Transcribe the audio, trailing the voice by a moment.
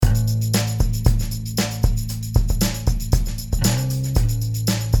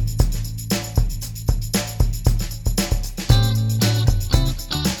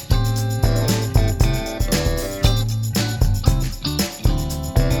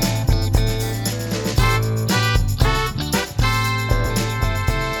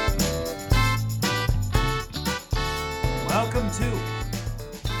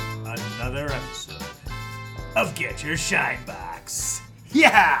get your shine box.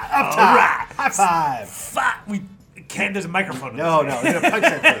 Yeah, up top. All right. High five. There's a microphone. No, we're going to punch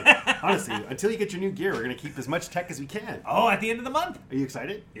that thing. Honestly, until you get your new gear, we're going to keep as much tech as we can. Oh, at the end of the month. Are you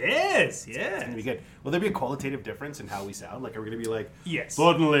excited? Yes, It's going to be good. Will there be a qualitative difference in how we sound? Like, are we going to be like, yes.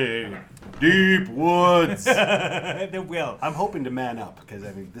 Suddenly, deep woods. There will. I'm hoping to man up, because,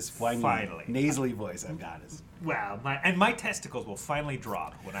 I mean, this Finally. nasally voice I've got is... Wow, my testicles will finally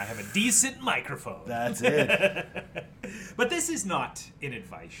drop when I have a decent microphone. That's it. But this is not an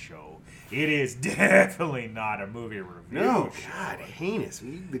advice show. It is definitely not a movie review. No, show. God, heinous. We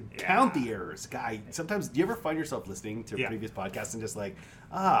need to count the errors. Guy, sometimes, do you ever find yourself listening to previous podcasts and just like,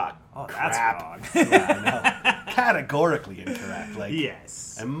 crap. That's wrong. Yeah, no. Categorically incorrect. Like,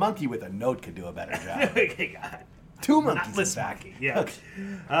 Yes. A monkey with a note could do a better job. God. Two monkeys Nutless in fact. monkey. Yeah.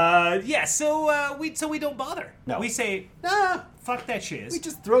 Okay. So we don't bother. No. We say, Nah, fuck that Shizz. we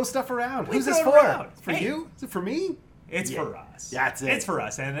just throw stuff around. We Who's this throw for? it around. It's for Hey. you? Is it for me? It's Yeah. for us. That's it. It's for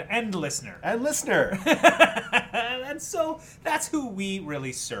us and listener. And listener. And so that's who we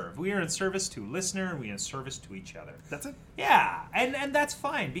really serve. We are in service to listener, and we are in service to each other. That's it. Yeah, and that's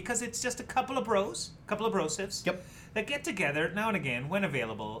fine because it's just a couple of brosifs. Yep. That get together now and again when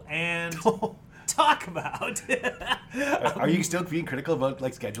available and talk about. Are you still being critical about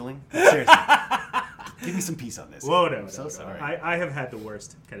like scheduling? Seriously. Give me some peace on this. Whoa, no, I'm so sorry. I have had the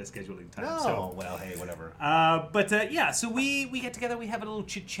worst kind of scheduling time. No, So. well, hey, whatever. Yeah, so we get together, we have a little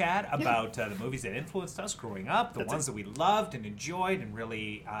chit chat about the movies that influenced us growing up, the ones that we loved and enjoyed and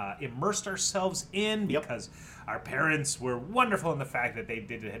really immersed ourselves in because our parents were wonderful in the fact that they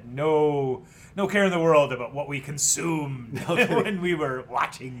had no care in the world about what we consumed when we were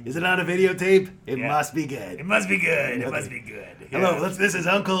watching. Is it on a videotape? It must be good. It must be good. It must be good. Hello, this is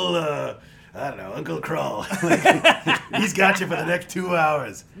Uncle, I don't know, Uncle Kroll. He's got you for the next 2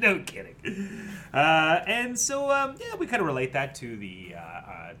 hours. No kidding. And so, we kind of relate that to the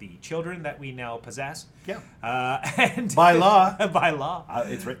children that we now possess. Yeah. And By law. By law.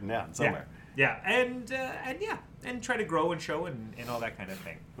 It's written down somewhere. Yeah, and try to grow and show and all that kind of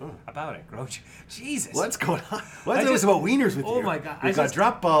thing about it. Grow, Jesus. What's going on? What's this about wieners with you? Oh my God. We've got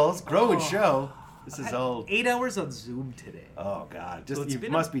drop balls, grow and show. This is all. 8 hours on Zoom today. Oh God! So it's You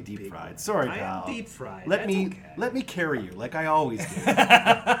been must a be deep big fried. one. Sorry, I pal. am deep fried. Let That's me carry you like I always do.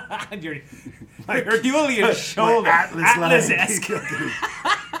 Your Herculean shoulder. Atlas-esque. Atlas-esque.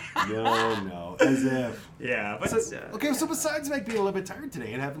 No, as if. Yeah, but So besides like being a little bit tired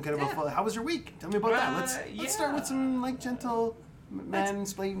today and having kind of a full, how was your week? Tell me about that. Let's start with some like gentle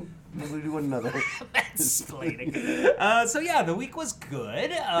mansplain. We'll do one another. Mansplaining. The week was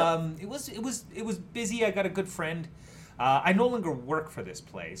good. It was busy. I got a good friend. I no longer work for this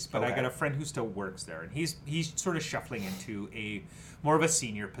place, but I got a friend who still works there, and he's sort of shuffling into a more of a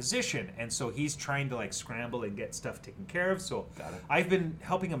senior position, and so he's trying to like scramble and get stuff taken care of. So I've been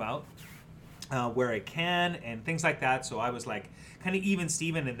helping him out where I can and things like that. So I was like kind of even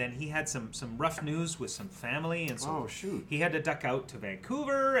Steven, and then he had some rough news with some family, and so he had to duck out to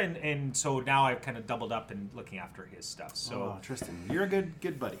Vancouver, and so now I've kind of doubled up in looking after his stuff. So Tristan, you're a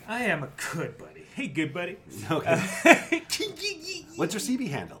good buddy. I am a good buddy. Hey, good buddy. Okay. What's your CB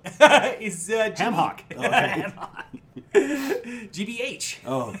handle? Is Hamhawk. Oh, okay. GBH.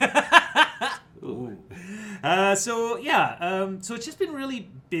 Oh. So it's just been really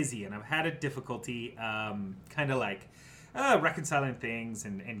busy, and I've had a difficulty kind of like reconciling things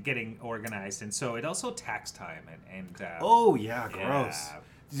and getting organized, and so it also tax time and Gross.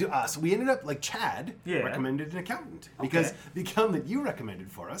 So we ended up like Chad recommended an accountant because the accountant that you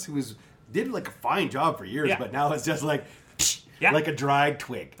recommended for us, who did like a fine job for years, but now it's just like like a dried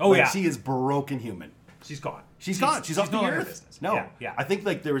twig. She is broken human. She's gone. She's gone. She's off the earth. Business. No. Yeah. I think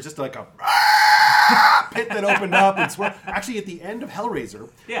like there was just like a pit that opened up and swirled. Actually, at the end of Hellraiser,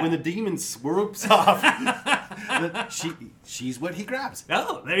 when the demon swoops off, she's what he grabs.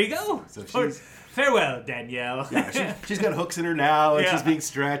 Oh, there you go. So farewell, Danielle. She's got hooks in her now, and she's being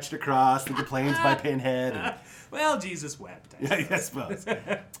stretched across the plains by Pinhead. And, well, Jesus wept. I suppose.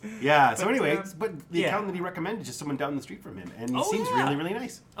 Yeah. So anyway, but the accountant that he recommended is just someone down the street from him, and he seems really, really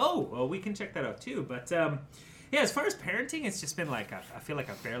nice. Oh, well, we can check that out too. But as far as parenting, it's just been like I feel like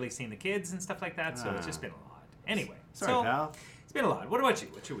I've barely seen the kids and stuff like that, so it's just been a lot. Anyway, sorry, pal. It's been a lot. What about you?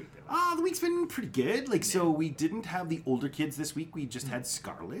 What's your week been like? The week's been pretty good. So we didn't have the older kids this week. We just had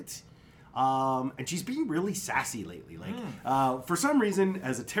Scarlett. And she's being really sassy lately. For some reason,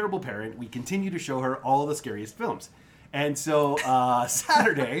 as a terrible parent, we continue to show her all the scariest films. And so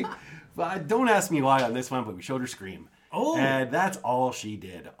Saturday, don't ask me why on this one, but we showed her Scream. Oh. And that's all she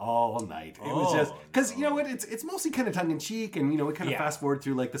did all night. It was just, because, you know what, it's mostly kind of tongue-in-cheek, and, you know, we kind of fast forward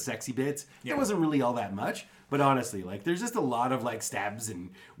through, like, the sexy bits. There wasn't really all that much. But honestly, like, there's just a lot of, like, stabs and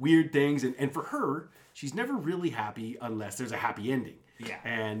weird things. And for her, she's never really happy unless there's a happy ending. Yeah.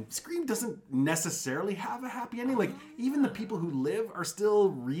 And Scream doesn't necessarily have a happy ending. Like, even the people who live are still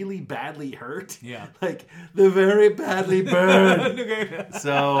really badly hurt. Yeah. Like, they're very badly burned.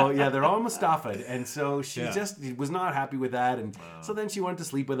 So, yeah, they're all Mustafa'd. And so she just was not happy with that. And so then she wanted to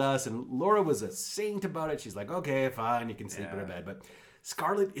sleep with us. And Laura was a saint about it. She's like, okay, fine, you can sleep in her bed. But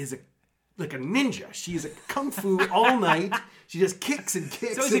Scarlett is like a ninja. She's a kung fu all night. She just kicks and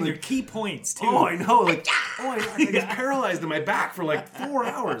kicks. So it's in your key points, too. Oh, I know. Like, I get paralyzed in my back for like 4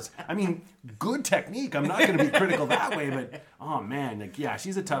 hours. I mean, good technique. I'm not going to be critical that way, but oh man, like, yeah,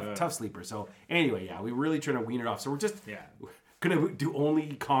 she's a tough sleeper. So anyway, yeah, we really trying to wean it off. So we're just going to do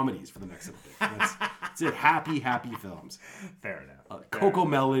only comedies for the next little bit. That's it. Happy films. Fair enough. Coco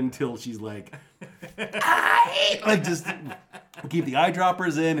Melon till she's like, like just keep the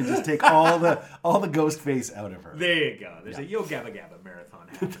eyedroppers in and just take all the ghost face out of her. There you go. There's a Yo Gabba Gabba marathon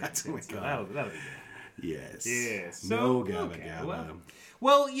happening. That's what so that'll be good. Yes. Yes. So, no Gabba Gabba.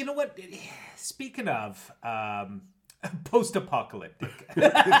 Well, you know what? Speaking of post-apocalyptic.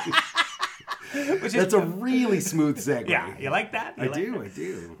 That's a really smooth segue. Yeah, you like that? I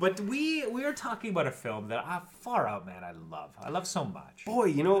do. But we are talking about a film that far out, man, I love. I love so much. Boy,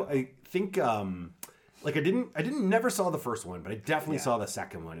 you know, I think like I never saw the first one, but I definitely saw the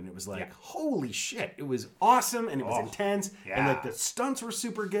second one, and it was like, holy shit, it was awesome, and it was intense, and like the stunts were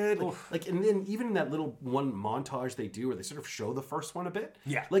super good, like, and then even in that little one montage they do where they sort of show the first one a bit,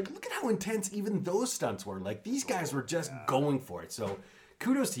 like, look at how intense even those stunts were. Like, these guys were just going for it. So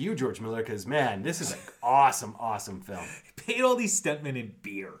kudos to you, George Miller, because, man, this is an awesome film. He paid all these stuntmen in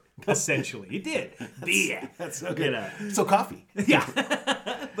beer, essentially. He did. Beer. That's so good. So coffee. Yeah.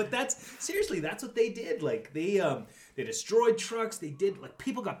 But seriously, that's what they did. Like, they destroyed trucks. They did, like,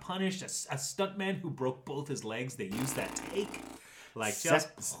 people got punished. A stuntman who broke both his legs, they used that take. Like,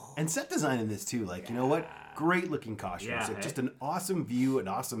 set design in this, too. Like, you know what? Great looking costumes. Yeah, just an awesome view, an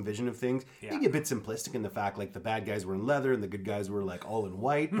awesome vision of things. Yeah. Maybe a bit simplistic in the fact, like, the bad guys were in leather and the good guys were, like, all in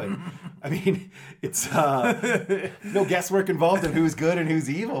white. But, I mean, it's no guesswork involved in who's good and who's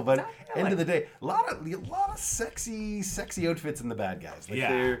evil. But end of the day, a lot of sexy outfits in the bad guys. Like,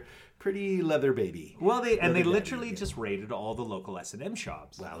 they're pretty leather baby. Well, they literally just raided all the local S&M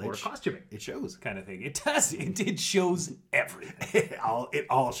shops for costuming. It shows. Kind of thing. It does. It shows everything. It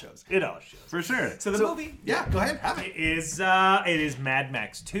all shows. It all shows. For sure. So the movie... Yeah, go ahead. Have it. It is Mad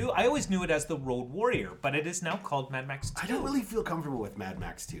Max 2. I always knew it as The Road Warrior, but it is now called Mad Max 2. I don't really feel comfortable with Mad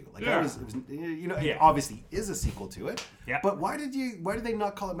Max 2. Like, it was, you know, it obviously is a sequel to it. Yeah. But why did they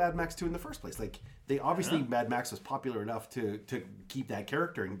not call it Mad Max 2 in the first place? Like, they obviously, Mad Max was popular enough to keep that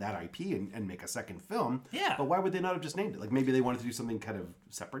character and that IP and make a second film. Yeah. But why would they not have just named it? Like, maybe they wanted to do something kind of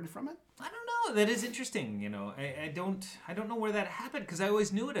separated from it? I don't know. That is interesting. You know, I don't know where that happened because I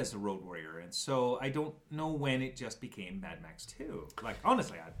always knew it as the Road Warrior, and so I don't know when it just became Mad Max 2. Like,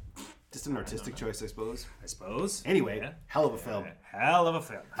 honestly, just an artistic choice, I suppose. Anyway, hell of a film. Hell of a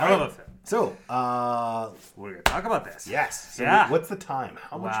film. So, we're going to talk about this. Yes. So what's the time?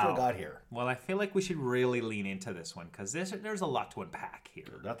 How much do I got here? Well, I feel like we should really lean into this one because there's a lot to unpack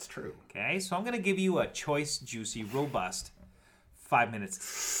here. That's true. Okay, so I'm going to give you a choice, juicy, robust 5 minutes.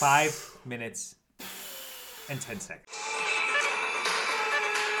 5 minutes and 10 seconds.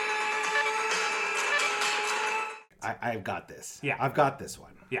 I've got this. Yeah. I've got this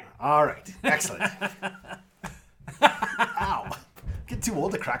one. Yeah. All right. Excellent. Ow. Get too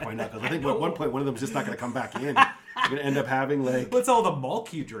old to crack my knuckles. I think at one point one of them's just not going to come back in. I'm going to end up having like... What's all the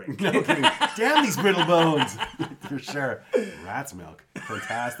milk you drink? No kidding. Damn these brittle bones. For sure. Rat's milk.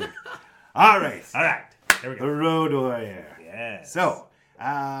 Fantastic. All right. Here we go. The Road Warrior. Yes. So...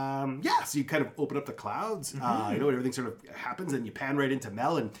 so you kind of open up the clouds, everything sort of happens, and you pan right into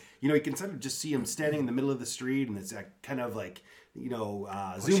Mel, and, you can sort of just see him standing in the middle of the street, and it's kind of like,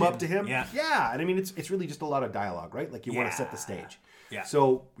 zoom up to him. Yeah. And I mean, it's really just a lot of dialogue, right? Like, you want to set the stage. Yeah.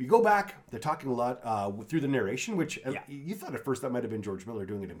 So we go back. They're talking a lot through the narration, which you thought at first that might have been George Miller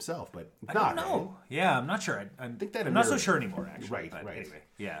doing it himself, but it's not. I don't know. Right? Yeah, I'm not sure. I'm not so sure anymore, actually. Right. Anyway,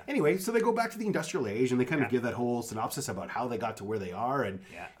 yeah. Anyway, so they go back to the industrial age, and they kind of give that whole synopsis about how they got to where they are, and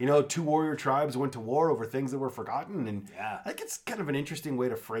two warrior tribes went to war over things that were forgotten, and I think it's kind of an interesting way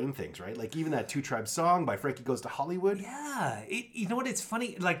to frame things, right? Like even that Two Tribes song by Frankie Goes to Hollywood. Yeah, you know what? It's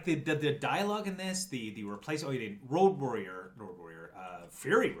funny, like the dialogue in this, the Road Warrior.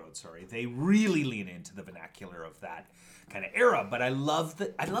 Fury Road, sorry. They really lean into the vernacular of that. kind of era. But I love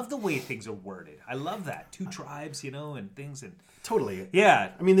the way things are worded. I love that 2 tribes, and things and. Totally. Yeah.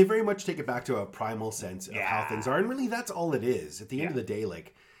 I mean, they very much take it back to a primal sense of how things are. And really, that's all it is. At the end of the day,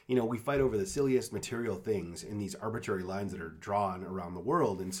 like, we fight over the silliest material things in these arbitrary lines that are drawn around the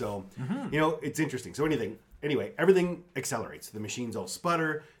world. And so, it's interesting. So anyway, everything accelerates. The machines all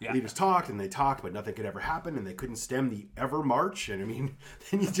sputter. Leaders talked and they talked, but nothing could ever happen. And they couldn't stem the ever march. And I mean,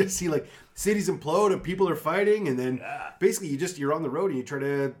 then you just see like cities implode and people are fighting. And then basically you're on the road and you try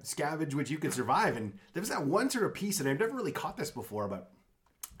to scavenge what you can survive. And there was that one sort of piece, and I've never really caught this before, but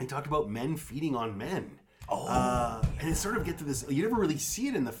they talked about men feeding on men. And it sort of get to this, you never really see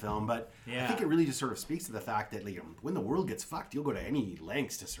it in the film, but I think it really just sort of speaks to the fact that when the world gets fucked, you'll go to any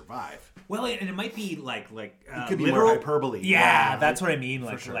lengths to survive. Well, and it might be like it could be more hyperbole. Yeah, that's what I mean.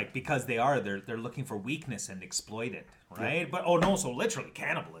 Like because they're looking for weakness and exploit it, right? Yeah. But so literally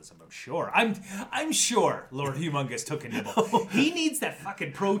cannibalism. I'm sure. I'm sure Lord Humungus took a nibble. He needs that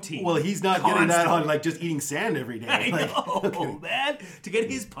fucking protein. Well, he's not getting that on like just eating sand every day. I know, man. To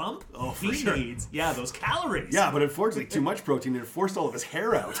get his pump, he needs those calories. Yeah, but unfortunately, too much protein and it forced all of his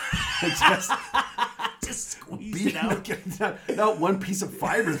hair out. Just squeeze it out. Not one piece of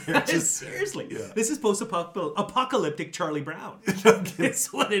fiber there. Seriously. Yeah. This is post-apocalyptic Charlie Brown.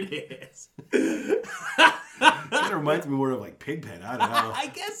 It's what it is. That reminds me more of like Pigpen. I don't know. I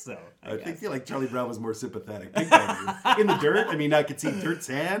guess so. I feel like Charlie Brown was more sympathetic. Pigpen in the dirt. I mean, I could see dirt,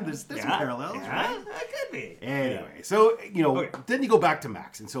 sand. There's some parallels, right? That could be. Anyway, so then you go back to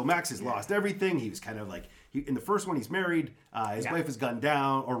Max, and so Max has lost everything. He was kind of like in the first one, he's married. His wife has run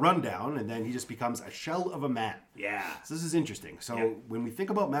down, and then he just becomes a shell of a man. Yeah. So this is interesting. So when we think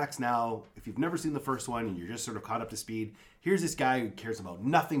about Max now, if you've never seen the first one and you're just sort of caught up to speed, here's this guy who cares about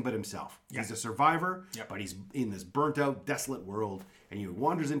nothing but himself. He's a survivor, but he's in this burnt out, desolate world, and he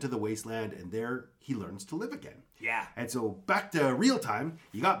wanders into the wasteland, and there he learns to live again. Yeah. And so back to real time,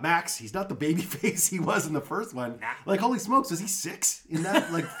 you got Max. He's not the baby face he was in the first one. Nah. Like, holy smokes, was he 6 in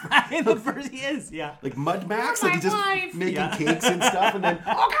that? Like in the first, he is, yeah. Like Mud Max, like he's just making cakes and stuff, and then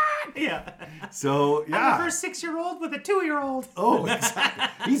oh god, yeah. So yeah, I'm the first 6-year-old with a 2-year-old. Oh,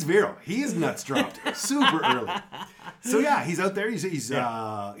 exactly. He's virile. He is nuts dropped super early. So yeah, he's out there. He's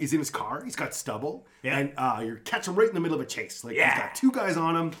in his car. He's got stubble, and you're catching him right in the middle of a chase. Like he's got 2 guys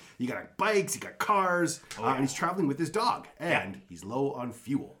on him. You got bikes. You got cars, and he's traveling with his dog, and he's low on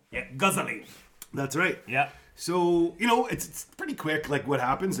fuel. Yeah, Guzzoline. That's right. Yeah. So it's pretty quick. Like what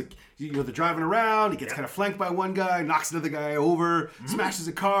happens? Like they're driving around. He gets kind of flanked by one guy, knocks another guy over, smashes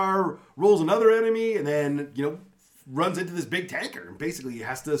a car, rolls another enemy, and then runs into this big tanker, and basically he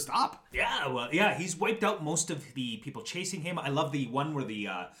has to stop. Yeah, well, he's wiped out most of the people chasing him. I love the one where the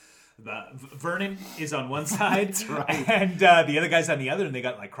Vernon is on one side, that's right, and the other guy's on the other, and they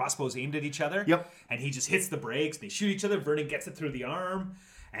got like crossbows aimed at each other. Yep. And he just hits the brakes, and they shoot each other. Vernon gets it through the arm,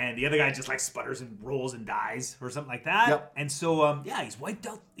 and the other guy just like sputters and rolls and dies or something like that. Yep. And so he's wiped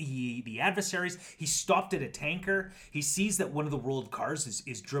out the adversaries. He stopped at a tanker. He sees that one of the rolled cars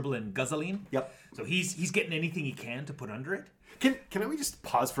is dribbling Guzzoline. Yep. So he's getting anything he can to put under it. Can we just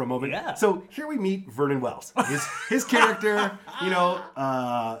pause for a moment? Yeah. So here we meet Vernon Wells. His character,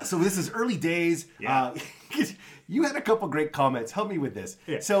 so this is early days. Yeah. You had a couple great comments. Help me with this.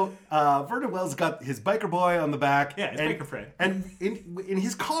 Yeah. So Vernon Wells got his biker boy on the back. Yeah, his biker friend. And in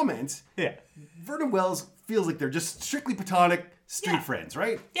his comments, Vernon Wells feels like they're just strictly platonic street friends,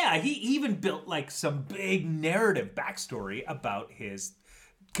 right? Yeah, he even built like some big narrative backstory about his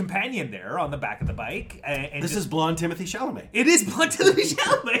companion there on the back of the bike. And this is blonde Timothy Chalamet. It is blonde Timothy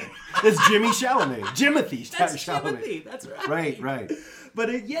Chalamet. It's Jimmy Chalamet. Jimothy Chalamet. Jimothy, that's right. Right. But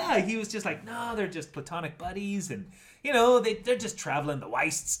he was just like, no, they're just platonic buddies, and they're just traveling the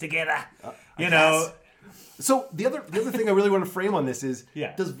wastes together. So the other thing I really want to frame on this is,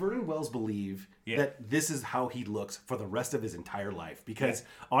 does Vernon Wells believe that this is how he looks for the rest of his entire life? Because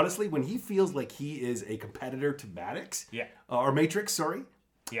honestly, when he feels like he is a competitor to Maddox, or Matrix, sorry,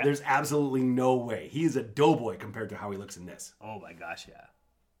 there's absolutely no way. He is a doughboy compared to how he looks in this. Oh my gosh, yeah.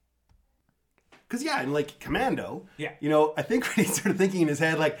 Because, in like Commando, I think when he started thinking in his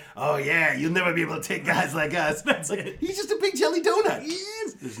head, like, oh yeah, you'll never be able to take guys like us. He's just a big jelly donut. He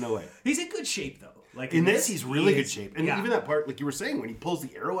is. There's no way. He's in good shape, though. Like in this, he's really good shape. And even that part, like you were saying, when he pulls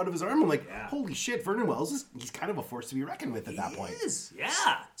the arrow out of his arm, I'm like, holy shit, Vernon Wells, he's kind of a force to be reckoned with at that point. He is,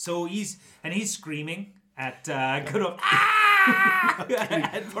 yeah. So he's screaming at good old, ah!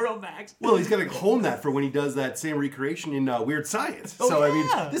 And poor old Max. Well, he's going to hone that for when he does that same recreation in Weird Science. I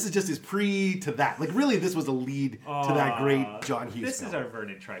mean, this is just his pre to that. Like, really, this was a lead to that great John Hughes This film. is our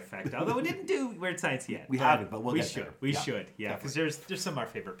Vernon trifecta, although we didn't do Weird Science yet. We haven't, but we'll get should. there. We should, because there's some of our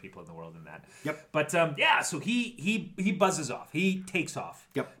favorite people in the world in that. Yep. But, so he buzzes off. He takes off.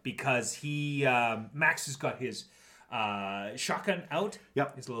 Yep. Because Max has got his shotgun out.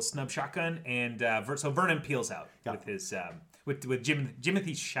 Yep. His little snub shotgun, and so Vernon peels out with his with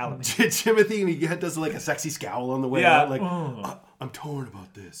Jimothy Chalamet. Timothy, and he does like a sexy scowl on the way out, like, I'm torn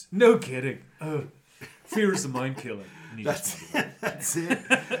about this. No kidding. Fear is the mind killer. That's it.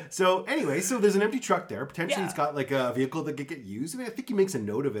 So anyway, so there's an empty truck there. Potentially, it's got like a vehicle that could get used. I mean, I think he makes a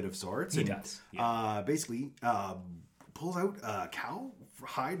note of it of sorts. He does. Yeah. Basically, pulls out cow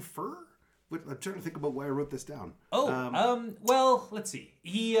hide fur. I'm trying to think about why I wrote this down. Well, let's see.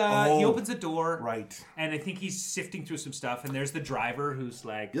 He opens a door. Right. And I think he's sifting through some stuff, and there's the driver who's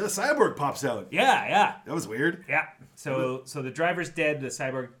like... Yeah, the cyborg pops out. Yeah. That was weird. Yeah. So the driver's dead, the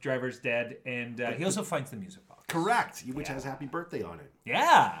cyborg driver's dead, and he also finds the music box. Correct, which has Happy Birthday on it.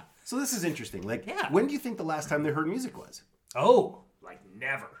 Yeah. So this is interesting. Like, when do you think the last time they heard music was? Oh, like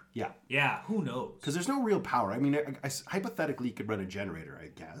never. Yeah. Yeah, who knows? Because there's no real power. I mean, hypothetically, you could run a generator, I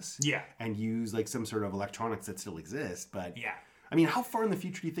guess. Yeah. And use like some sort of electronics that still exist. But yeah. I mean, how far in the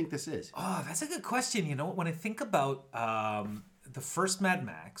future do you think this is? Oh, that's a good question. You know, when I think about the first Mad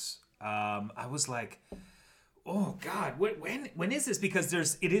Max, I was like, oh God, when is this? Because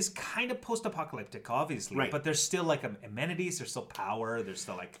it is kind of post-apocalyptic, obviously, right. But there's still like amenities, there's still power, there's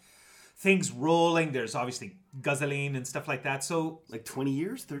still like things rolling. There's obviously Guzzoline and stuff like that. So like 20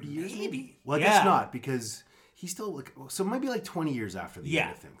 years, 30 years, maybe. Well, I yeah. guess not, because he's still like, so maybe like 20 years after the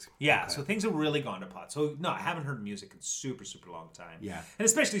end of things. Yeah. Okay. So things have really gone to pot. So no, I haven't heard music in super, super long time. Yeah. And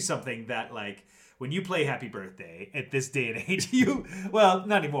especially something that like when you play Happy Birthday at this day and age,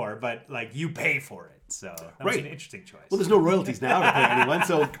 not anymore, but like you pay for it. So that was an interesting choice. Well, there's no royalties now to pay anyone,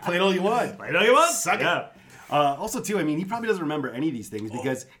 so play it all you want. Play it all you want. Suck it. Also, too, I mean, he probably doesn't remember any of these things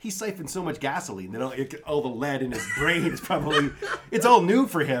because he siphoned so much gasoline that all the lead in his brain is probably, it's all new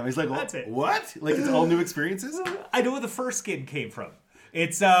for him. He's like, what? Like, it's all new experiences? I know where the first skin came from.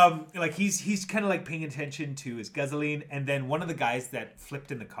 It's like he's kind of like paying attention to his Guzzoline, and then one of the guys that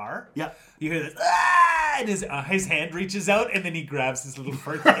flipped in the car. Yeah, you hear this, and his hand reaches out, and then he grabs his little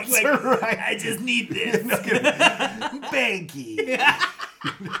fur thing. Like, right. I just need this, Banky. Yeah.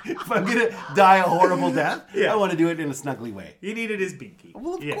 If I'm gonna die a horrible death, I want to do it in a snuggly way. He needed his binky.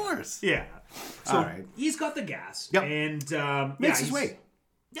 Well, of course. Yeah. So he's got the gas. Yep. And makes his way.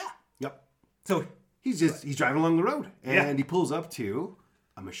 Yeah. Yep. So he's driving along the road, and he pulls up to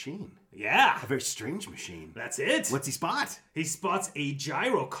a machine. Yeah. A very strange machine. That's it. What's he spot? He spots a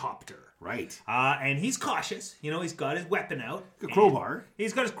gyrocopter. Right. And he's cautious. You know, he's got his weapon out. A crowbar.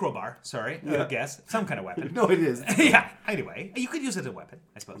 He's got his crowbar, I guess. Some kind of weapon. No, it is. Yeah. Anyway, you could use it as a weapon,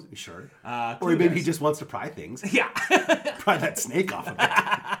 I suppose. Sure. Or maybe he just wants to pry things. Yeah. Pry that snake off of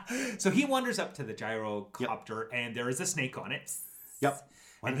it. So he wanders up to the gyrocopter, and there is a snake on it. Yep.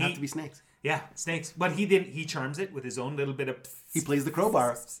 Why does it have to be snakes? Yeah, snakes. But he charms it with his own little bit of... He plays the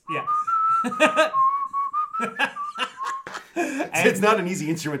crowbar. Yeah. It's not an easy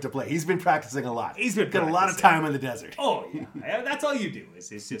instrument to play. He's been practicing a lot. He's been got a lot of time in the desert. Oh, yeah. That's all you do is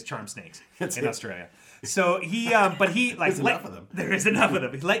just charm snakes in Australia. So like... There's enough of them. There is enough of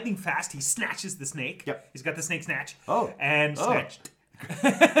them. He's lightning fast. He snatches the snake. Yep. He's got the snake snatch. Oh. And snatched.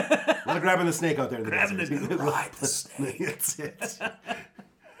 A lot of grabbing the snake out there in the desert. Grab the snake. That's it.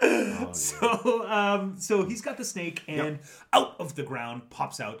 So he's got the snake, and out of the ground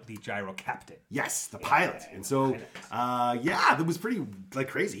pops out the gyro captain. Yes, the pilot. And so, that was pretty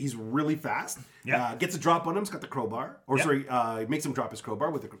crazy. He's really fast. Yeah. Gets a drop on him. He's got the crowbar. Makes him drop his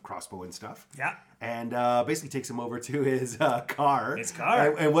crowbar with the crossbow and stuff. Yeah. And basically takes him over to his car. His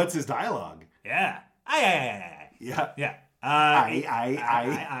car. And what's his dialogue? Yeah. Aye. Yeah. Yeah.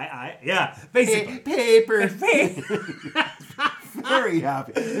 I. Yeah. Basically. Paper. Very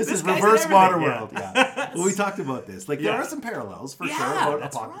happy. This is reverse Waterworld. Yeah. Well, we talked about this. There are some parallels for sure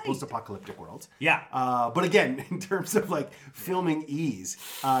about post-apocalyptic worlds. Yeah. But again, in terms of filming ease,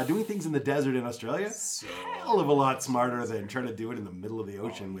 doing things in the desert in Australia, hell of a lot smarter than trying to do it in the middle of the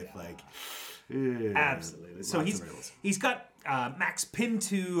ocean with absolutely. So he's got Max pinned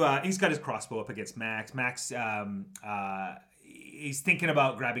to. He's got his crossbow up against Max. Max. He's thinking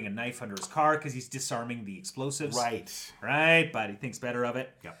about grabbing a knife under his car because he's disarming the explosives. Right, but he thinks better of it.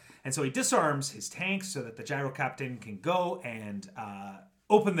 Yep. And so he disarms his tanks so that the gyro captain can go and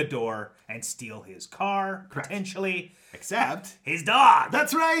open the door and steal his car, potentially. Except his dog.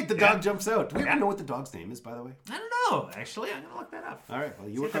 That's right. The dog jumps out. Do we ever know what the dog's name is, by the way? I don't know. Actually, I'm going to look that up. All right. Well,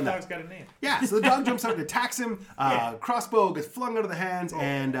 you See work if on the that. dog's got a name. Yeah. So the dog jumps out and attacks him. Crossbow gets flung out of the hands,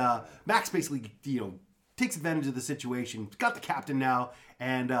 and Max basically, takes advantage of the situation. He's got the captain now,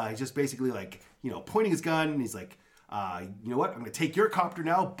 and he's just basically like, pointing his gun, and he's like, you know what? I'm going to take your copter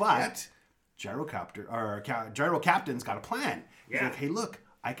now, but Gyro Captain's got a plan. He's like, hey, look,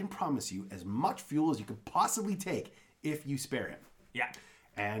 I can promise you as much fuel as you can possibly take if you spare him. Yeah.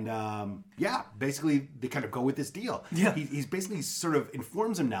 And basically they kind of go with this deal. Yeah. He's basically sort of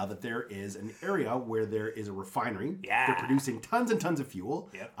informs him now that there is an area where there is a refinery. Yeah. They're producing tons and tons of fuel.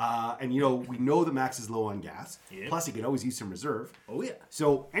 Yep. And we know that Max is low on gas. Yep. Plus he could always use some reserve. Oh yeah.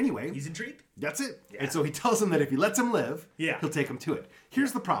 So anyway. He's intrigued. That's it. Yeah. And so he tells him that if he lets him live, he'll take him to it.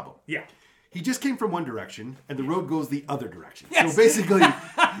 Here's the problem. Yeah. He just came from one direction, and the road goes the other direction. Yes. So basically,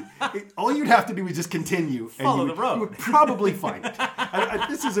 all you'd have to do is just continue. Follow the road. You would probably find it.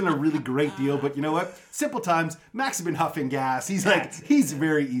 This isn't a really great deal, but you know what? Simple times. Max has been huffing gas. He's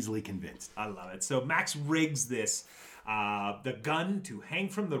very easily convinced. I love it. So Max rigs this, the gun to hang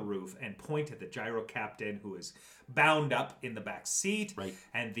from the roof and point at the gyro captain, who is bound up in the back seat. Right.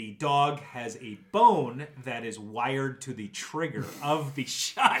 And the dog has a bone that is wired to the trigger of the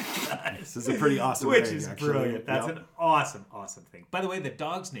shotgun. This is a pretty awesome Which thing, is actually. brilliant. That's an awesome, awesome thing. By the way, the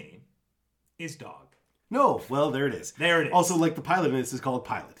dog's name is Dog. No, well, there it is. There it is. Also, like the pilot in this is called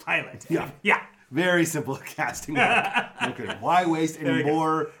Pilot. Pilot. Yeah. Yeah. Very simple casting work. Okay. Why waste any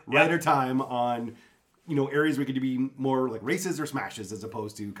more writer time on areas where it could be more like races or smashes as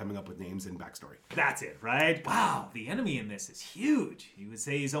opposed to coming up with names and backstory. That's it, right? Wow, the enemy in this is huge. You would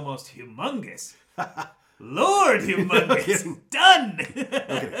say he's almost humongous. Lord Humungus. Done.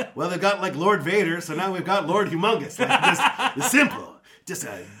 Okay. Well, they've got like Lord Vader, so now we've got Lord Humungus. Like just simple. Just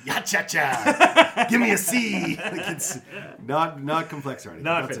a ya-cha-cha. Give me a C. Like it's not complex or anything.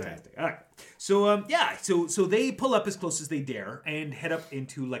 Not fantastic. All right. So, so they pull up as close as they dare and head up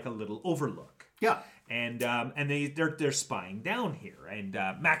into like a little overlook. Yeah. And they're spying down here. And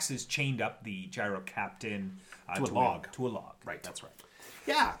Max has chained up the gyro captain to a log. Right. That's right.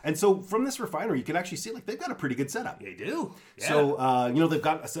 Yeah, and so from this refinery, you can actually see like they've got a pretty good setup. They do. Yeah. So they've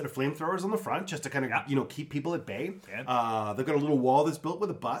got a set of flamethrowers on the front just to kind of keep people at bay. Yeah. They've got a little wall that's built with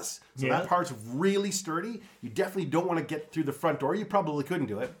a bus, so that part's really sturdy. You definitely don't want to get through the front door. You probably couldn't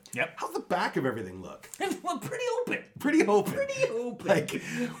do it. Yep. How's the back of everything look? Well, pretty open. Pretty open. Like,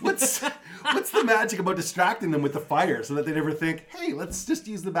 what's the magic about distracting them with the fire so that they never think, hey, let's just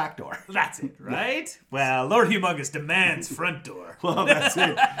use the back door? That's it, right? Yeah. Well, Lord Humungus demands front door. Well, that's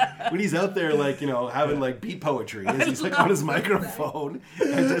it. When he's out there, like, having like beat poetry, as he's like on his microphone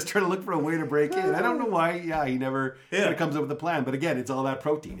and just trying to look for a way to break in. I don't know why. Yeah, he never kind of comes up with a plan. But again, it's all that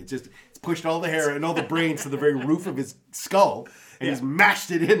protein. It's pushed all the hair and all the brains to the very roof of his skull, and he's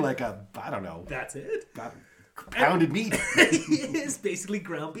mashed it in like I don't know. That's it. Pounded meat. It is basically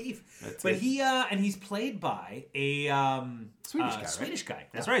ground beef. That's but it. he's played by a Swedish guy.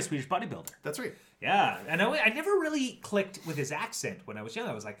 That's right, Swedish bodybuilder. That's right. Yeah, and I never really clicked with his accent when I was young.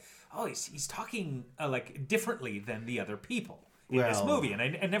 I was like, oh, he's talking like differently than the other people in this movie, and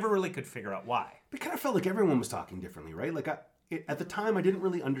I never really could figure out why. It kind of felt like everyone was talking differently, right? Like at the time, I didn't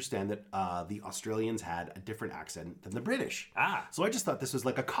really understand that the Australians had a different accent than the British. So I just thought this was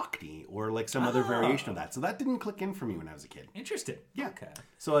like a Cockney or like some other variation of that. So that didn't click in for me when I was a kid. Interesting. Yeah. Okay.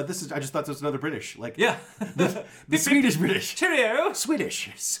 So I just thought this was another British. Like the Swedish British. Cheerio. Swedish.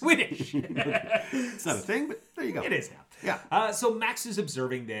 It's not a thing, but there you go. It is now. Yeah. So Max is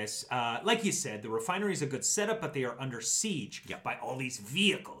observing this. Like you said, the refinery is a good setup, but they are under siege by all these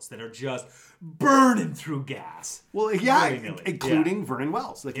vehicles that are just burning through gas. Well, yeah, including Vernon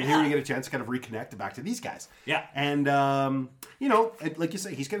Wells. Like here you get a chance to kind of reconnect back to these guys. Yeah. And, like you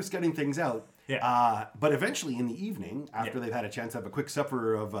say, he's kind of scouting things out. Yeah. But eventually in the evening, after they've had a chance to have a quick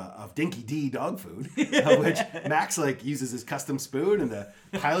supper of Dinky D dog food, which Max uses his custom spoon, and the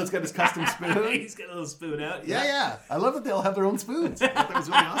pilot's got his custom spoon. He's got a little spoon out. Yeah. I love that they all have their own spoons. I thought that was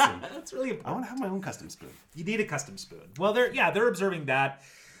really awesome. That's really important. I want to have my own custom spoon. You need a custom spoon. Well, they're observing that.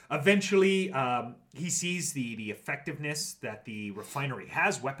 Eventually, he sees the effectiveness that the refinery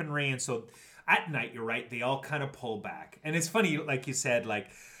has, weaponry, and so at night, you're right, they all kind of pull back. And it's funny, like you said, like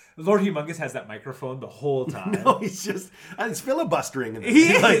Lord Humungus has that microphone the whole time. No, he's filibustering.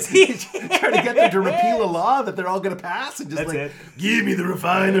 He's trying to get them to repeal a law that they're all going to pass and just give me the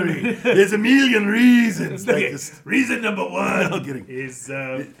refinery. There's a million reasons. Reason number one is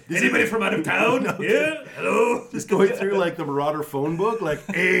anybody from out of town? No, yeah, hello. Just going through like the Marauder phone book, like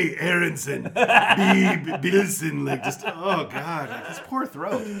A. Aronson, B. Bilson, like just oh god, like, his poor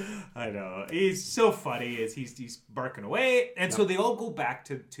throat. I know, he's so funny as he's barking away, and so they all go back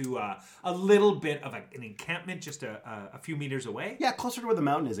to a little bit of an encampment just a few meters away. Yeah, closer to where the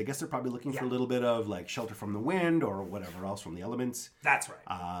mountain is. I guess they're probably looking for a little bit of like shelter from the wind or whatever else from the elements. That's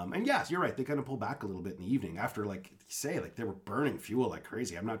right. And yes, you're right. They kind of pull back a little bit in the evening after, like you say, like they were burning fuel like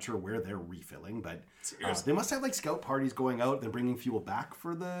crazy. I'm not sure where they're refilling, but they must have like scout parties going out and bringing fuel back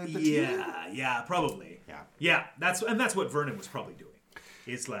for the team. Yeah, probably. Yeah. That's what Vernon was probably doing.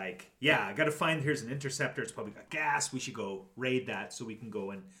 It's like, I got to find, here's an interceptor. It's probably got gas. We should go raid that so we can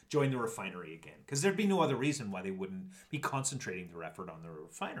go and join the refinery again. Because there'd be no other reason why they wouldn't be concentrating their effort on the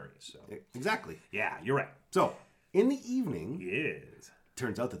refinery. So exactly. Yeah, you're right. So in the evening,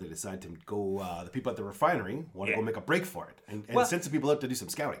 turns out that they decide to go, the people at the refinery want to go make a break for it and send some people out to do some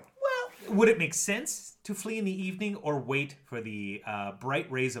scouting. Well, would it make sense to flee in the evening or wait for the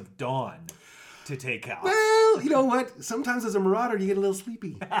bright rays of dawn to take off? Well, you know what? Sometimes as a marauder, you get a little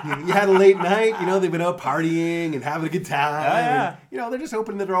sleepy. You had a late night. They've been out partying and having a good time. And, they're just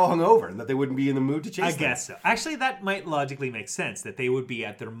hoping that they're all hungover and that they wouldn't be in the mood to chase them. I guess so. Actually, that might logically make sense, that they would be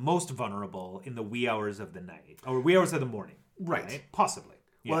at their most vulnerable in the wee hours of the night or wee hours of the morning. Right? Possibly.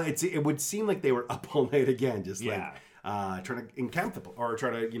 Yeah. Well, it would seem like they were up all night again, just trying to encamp or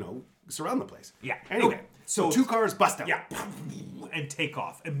try to, surround the place. Yeah. Anyway, okay. So 2 cars bust out. Yeah. And take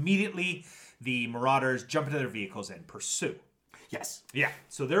off. Immediately, the marauders jump into their vehicles and pursue. Yes. Yeah.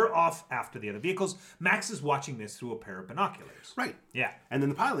 So they're off after the other vehicles. Max is watching this through a pair of binoculars. Right. Yeah. And then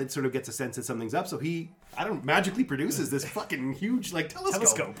the pilot sort of gets a sense that something's up, so he, magically produces this fucking huge,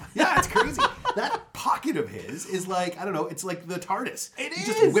 telescope. Yeah, it's crazy. That pocket of his is like, I don't know, it's like the TARDIS. He's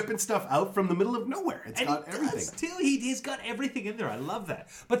just whipping stuff out from the middle of nowhere. It's got everything. Too. He's got everything in there. I love that.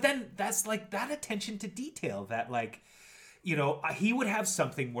 But then that's like that attention to detail that he would have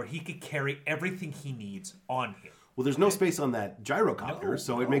something where he could carry everything he needs on him. Well, there's no space on that gyrocopter,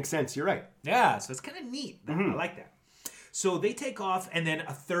 so it makes sense. You're right. Yeah, so it's kind of neat. I like that. So they take off, and then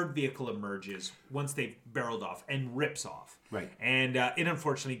a third vehicle emerges once they've barreled off and rips off. Right. And it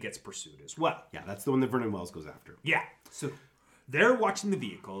unfortunately gets pursued as well. Yeah, that's the one that Vernon Wells goes after. Yeah. So they're watching the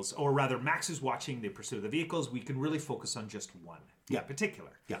vehicles, or rather Max is watching the pursuit of the vehicles. We can really focus on just one in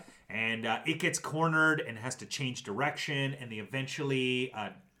particular. Yeah. And it gets cornered and has to change direction, and they eventually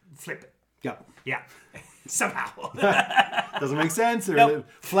flip it. Yeah. Yeah. Somehow. Doesn't make sense. They're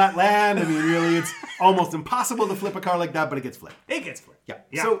flat land. I mean, really, it's almost impossible to flip a car like that, but it gets flipped. It gets flipped.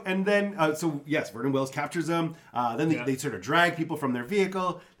 Yeah. So, and then, yes, Vernon Wells captures them. Then they sort of drag people from their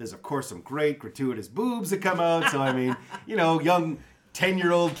vehicle. There's, of course, some great gratuitous boobs that come out. So, I mean, young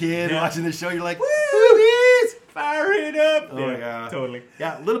 10-year-old kid watching the show, you're like, boobies! Fire it up! Oh, yeah. Totally.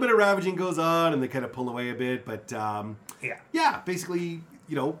 Yeah, a little bit of ravaging goes on, and they kind of pull away a bit. But, basically,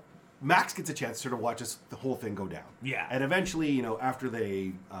 Max gets a chance to sort of watch the whole thing go down. Yeah. And eventually, after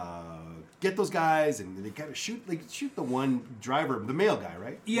they get those guys and they kind of shoot the one driver, the male guy,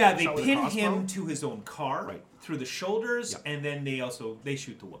 right? Yeah, they pin him to his own car through the shoulders, and then they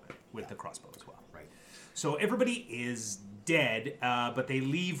shoot the woman with the crossbow as well. Right. So everybody is dead, but they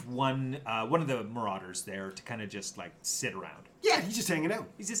leave one of the marauders there to kind of just sit around. Yeah, he's just hanging out.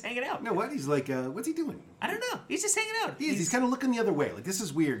 He's just hanging out. No, what? He's like, what's he doing? I don't know. He's just hanging out. He's kind of looking the other way. Like, this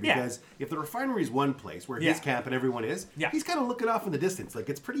is weird because if the refinery is one place where his camp and everyone is, he's kind of looking off in the distance. Like,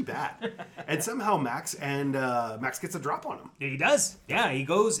 it's pretty bad. And somehow Max gets a drop on him. He does. Yeah, he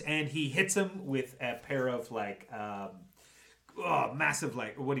goes and he hits him with a pair of massive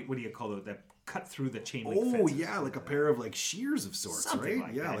what do you call it? That cut through the chain link fence. Oh, yeah, like a pair of shears of sorts, something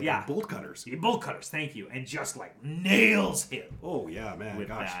right? Like bolt cutters. Yeah, bolt cutters, thank you. And just nails him. Oh, yeah, man. With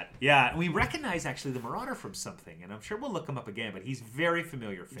gosh. that. Yeah, and we recognize actually the Marauder from something, and I'm sure we'll look him up again, but he's very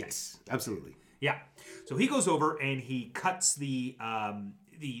familiar face. Yes, absolutely. Yeah. So he goes over and he cuts the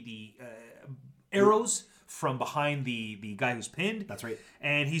arrows from behind the guy who's pinned. That's right.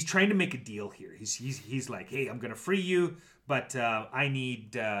 And he's trying to make a deal here. He's like, hey, I'm going to free you, but I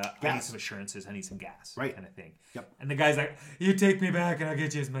need some assurances. I need some gas. Right. Kind of thing. Yep. And the guy's like, you take me back and I'll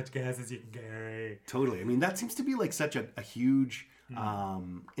get you as much gas as you can carry. Totally. I mean, that seems to be such a huge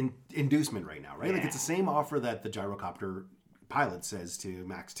inducement right now, right? Yeah. Like, it's the same offer that the gyrocopter pilot says to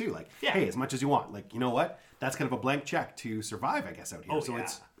Max too. Like, hey, as much as you want. Like, you know what? That's kind of a blank check to survive, I guess, out here. So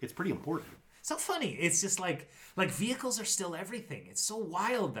it's pretty important. so funny. It's just like vehicles are still everything. It's so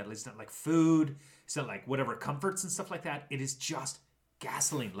wild that it's not like food. It's not like whatever comforts and stuff like that. It is just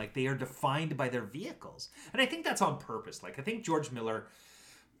gasoline. Like they are defined by their vehicles. And I think that's on purpose. Like I think George Miller,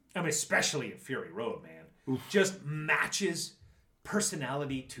 especially in Fury Road, man, just matches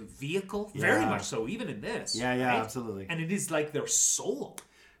personality to vehicle. Very much so, even in this. Yeah, right? Absolutely. And it is like their soul.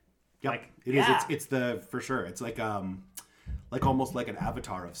 Yep. Like, it is. It's the, for sure. It's like almost like an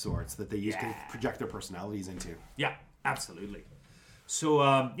avatar of sorts that they use to project their personalities into. Yeah, absolutely. So,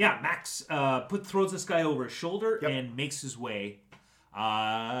 Max throws this guy over his shoulder and makes his way.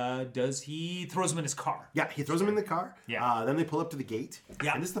 He throws him in his car? Yeah, he throws him in the car. Yeah. Then they pull up to the gate.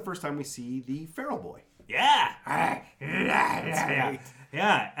 Yeah. And this is the first time we see the feral boy. Yeah. That's right.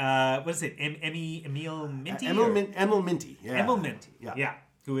 Yeah. What is it? Emil Minty? Emil Minty. Yeah. Emil Minty. Yeah.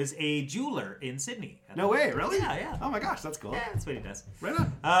 Who is a jeweler in Sydney. No way, really? Yeah. Oh my gosh, that's cool. Yeah, that's what he does. Right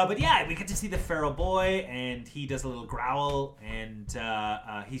on. But yeah, we get to see the feral boy, and he does a little growl, and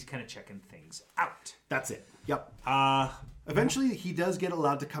he's kind of checking things out. That's it. Yep. Eventually, he does get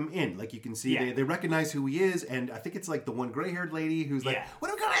allowed to come in. Like, you can see, they recognize who he is, and I think it's like the one gray-haired lady who's like,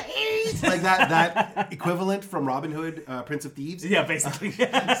 what am I gonna eat? Like that equivalent from Robin Hood, Prince of Thieves. Yeah, basically.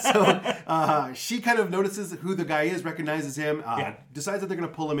 So she kind of notices who the guy is, recognizes him, decides that they're gonna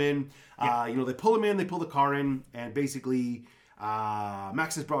pull him in. They pull him in, they pull the car in, and basically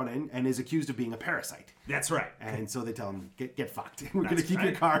Max is brought in and is accused of being a parasite. That's right. And so they tell him, get fucked. We're going to keep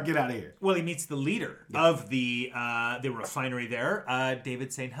your car. Get out of here. Well, he meets the leader of the refinery there,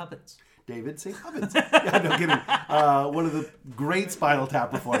 David St. Hubbins. David St. Hubbins. Yeah, no kidding. One of the great Spinal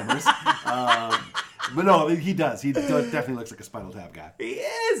Tap performers. But no, he does. He definitely looks like a Spinal Tap guy. He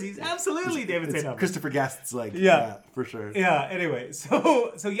is. He's absolutely David St. Hubbins. Christopher Guest's like, yeah, for sure. Yeah, anyway.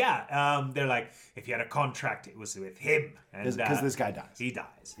 So they're like, if you had a contract, it was with him. Because this guy dies. He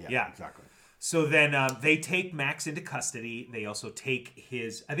dies. Yeah, exactly. So then they take Max into custody. They also take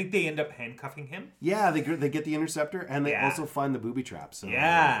I think they end up handcuffing him. Yeah, they get the interceptor, and they also find the booby trap. So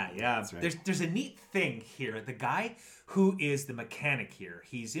That's right. There's a neat thing here. The guy who is the mechanic here,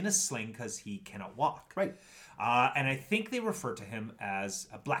 he's in a sling because he cannot walk. Right. And I think they refer to him as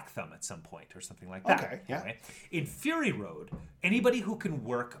a Black Thumb at some point or something like that. Okay, yeah. Right? In Fury Road, anybody who can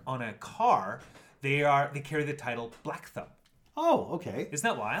work on a car, they carry the title Black Thumb. Oh, okay. Isn't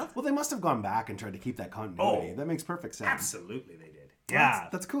that wild? Well, they must have gone back and tried to keep that continuity. That makes perfect sense. Absolutely, they did. Yeah.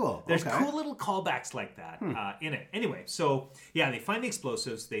 That's cool. There's cool little callbacks like that in it. Anyway, so, they find the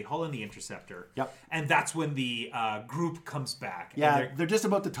explosives. They haul in the interceptor. Yep. And that's when the group comes back. Yeah, they're just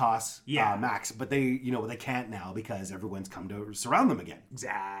about to toss Max, but they can't now because everyone's come to surround them again.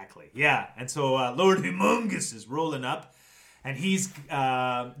 Exactly. Yeah. And so Lord Humungus is rolling up. And he's,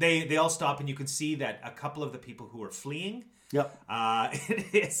 they all stop, and you can see that a couple of the people who are fleeing. Yep.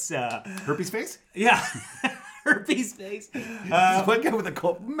 It's Herpes face? Yeah. Herpes face. One guy with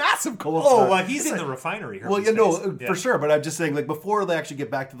a massive cold sore. Well, he's in the refinery. For sure. But I'm just saying, like, before they actually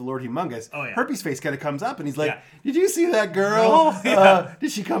get back to the Lord Humungus, Herpes face kind of comes up, and he's like, "Did you see that girl?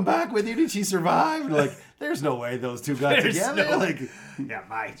 Did she come back with you? Did she survive?" And like, there's no way those two got together. She's out of your leg.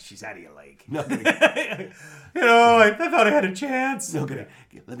 No, I thought I had a chance. No kidding.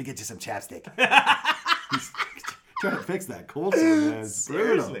 Let me get you some chapstick. He's trying to fix that cold sore, man.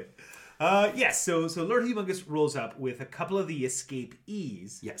 Seriously. So Lord Humungus rolls up with a couple of the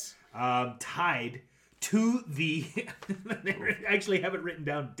escapees. Yes. Tied to the... They actually have it written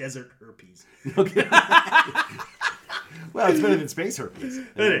down, desert herpes. Okay. Well, it's better than space herpes.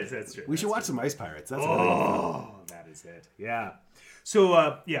 It is, that's true. We should watch some Ice Pirates. That's that is it. Yeah.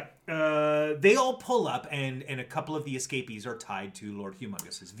 So, they all pull up, and a couple of the escapees are tied to Lord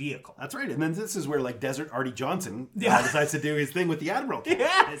Humungus' vehicle. That's right. And then this is where, like, Desert Artie Johnson decides to do his thing with the Admiralty.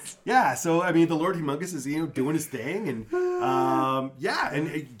 Yes! Yeah, so, I mean, the Lord Humungus is, doing his thing, and,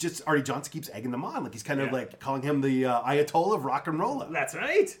 just Artie Johnson keeps egging them on. Like, he's kind of, like, calling him the Ayatollah of rock and roll. That's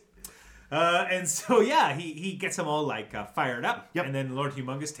right. And so, he gets them all, like, fired up. Yep. And then Lord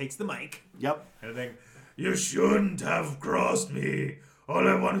Humungus takes the mic. Yep. And I think, you shouldn't have crossed me. All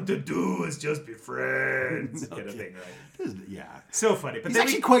I wanted to do was just be friends. Kind of thing, right? Yeah. So funny. But he's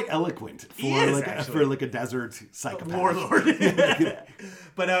actually quite eloquent for like a desert psychopath. Warlord.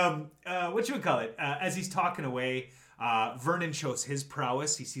 But what you would call it? As he's talking away, Vernon shows his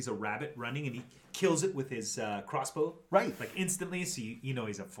prowess. He sees a rabbit running, and he kills it with his crossbow. Right. Like instantly, so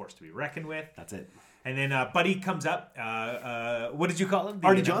he's a force to be reckoned with. That's it. And then Buddy comes up. What did you call him?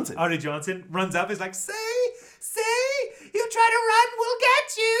 Artie Johnson. Artie Johnson runs up. He's like, say, you try to run, we'll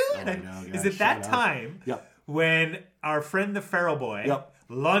get you. Oh, no, is it that time when our friend the feral boy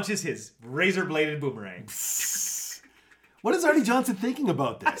launches his razor-bladed boomerang? What is Artie Johnson thinking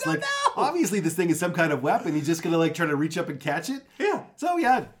about this? I don't know. obviously this thing is some kind of weapon. He's just going to like try to reach up and catch it. Yeah. So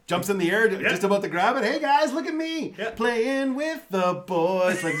yeah, jumps in the air, just about to grab it. Hey guys, look at me. Yeah. Playing with the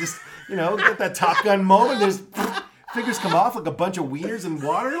boys. Like just, get that Top Gun moment. There's fingers come off like a bunch of wieners in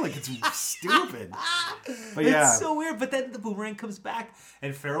water. Like it's stupid. But yeah. It's so weird. But then the boomerang comes back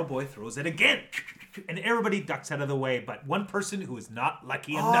and Feral Boy throws it again. And everybody ducks out of the way, but one person who is not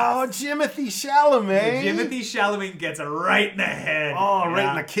lucky enough. Oh, Jimothy Chalamet. Jimothy Chalamet gets it right in the head. Oh, right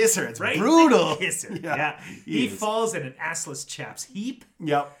in the kisser. It's right brutal. In the kisser. Yeah. He falls in an assless chap's heap.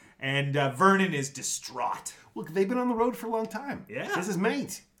 Yep. And Vernon is distraught. Look, they've been on the road for a long time. Yeah. This is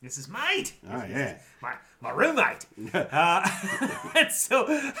mate. Oh, yeah. My roommate. And so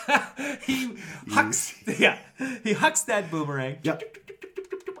he hucks that boomerang. Yep.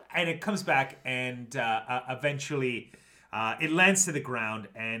 And it comes back, and eventually it lands to the ground,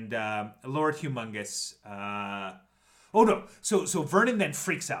 and Lord Humungus... oh, no. So Vernon then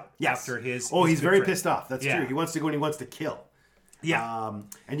freaks out after his... Oh, he's very friend. Pissed off. That's true. He wants to go and he wants to kill. Yeah.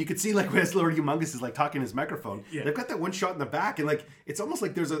 And you can see, like, as Lord Humungus is, like, talking in his microphone, they've got that one shot in the back, and, like, it's almost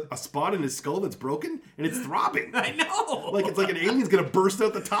like there's a spot in his skull that's broken, and it's throbbing. I know. Like, it's like an alien's going to burst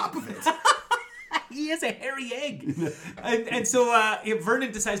out the top of it. He has a hairy egg. and so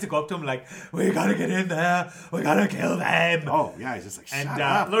Vernon decides to go up to him like, we gotta get in there. We gotta kill them. Oh, yeah. He's just like, shut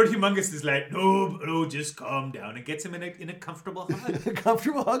up. Lord Humungus is like, no, just calm down. And gets him in a comfortable hug. A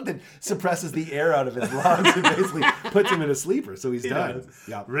comfortable hug that suppresses the air out of his lungs and basically puts him in a sleeper. So he's done.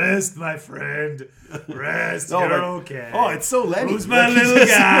 Yeah. Rest, my friend. Rest. You're okay. Oh, it's so Lenny. Who's my little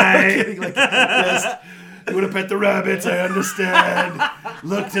guy? You want to pet the rabbits? I understand.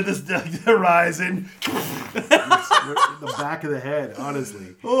 Look to the horizon. The back of the head,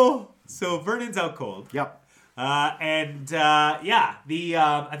 honestly. Oh, so Vernon's out cold. Yep. I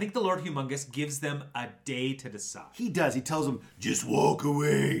think the Lord Humungus gives them a day to decide. He does. He tells them, just walk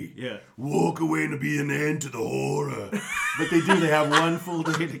away. Yeah. Walk away and it'll be an end to the horror. But they do. They have one full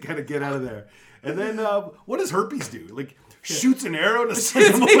day to kind of get out of there. And then what does Herpes do? Like, shoots an arrow to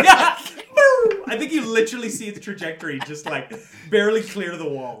send him away. I think you literally see the trajectory just like barely clear the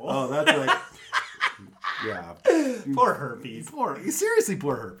wall. Oh, that's like, yeah. Poor Herpes. Seriously,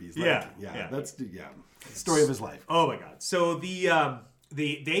 poor Herpes. Like, that's story of his life. Oh my God. So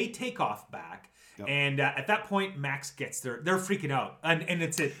they take off back. Yep. And at that point, Max gets they're freaking out. And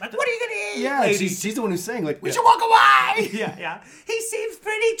it's it. Like, what are you going to eat? Yeah, she's the one who's saying, like, we should walk away. Yeah. He seems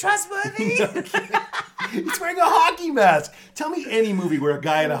pretty trustworthy. He's wearing a hockey mask. Tell me any movie where a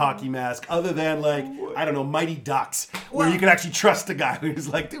guy in a hockey mask, other than, like, I don't know, Mighty Ducks, where you can actually trust a guy who's,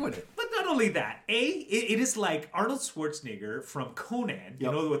 like, doing it. But not only that, it is like Arnold Schwarzenegger from Conan, you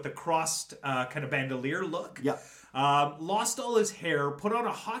know, with the crossed kind of bandolier look. Yeah. Lost all his hair, put on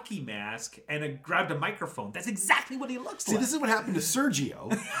a hockey mask, and grabbed a microphone. That's exactly what he looks like. See, this is what happened to Sergio,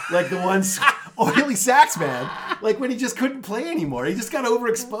 like the one oily sax man, like when he just couldn't play anymore. He just got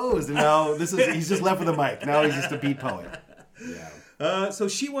overexposed, and now he's just left with a mic. Now he's just a beat poet. Yeah. So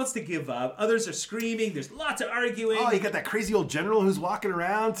she wants to give up. Others are screaming. There's lots of arguing. Oh, you got that crazy old general who's walking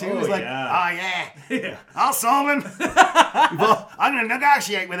around too. He's like, yeah, I'll solve him. Well, I'm going to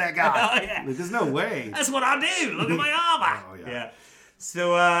negotiate with that guy. Oh, yeah. There's no way. That's what I do. Look at my armor. Oh, yeah.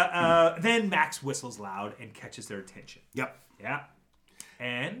 So then Max whistles loud and catches their attention. Yep. Yeah.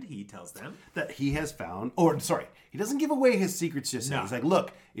 And he tells them that he has found, he doesn't give away his secrets just yet. He's like,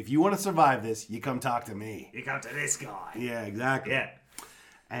 look, if you want to survive this, you come talk to me. You come to this guy. Yeah, exactly. Yeah.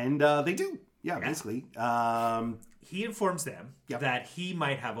 And they do. Yeah, basically. He informs them that he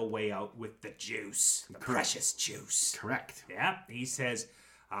might have a way out with the juice. The precious juice. Correct. Yeah. He says,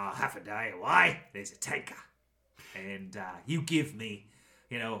 half a day away, there's a tanker. And you give me,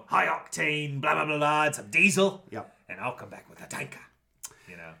 high octane, blah, blah, blah, blah, and some diesel. Yep. And I'll come back with a tanker.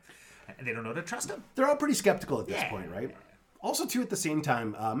 And they don't know to trust him. They're all pretty skeptical at this point, right? Also, too, at the same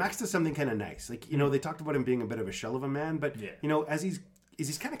time, Max does something kind of nice. Like, they talked about him being a bit of a shell of a man, but, as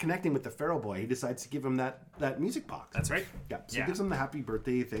he's kind of connecting with the Feral Boy, he decides to give him that music box. That's right. Yeah. So he gives him the happy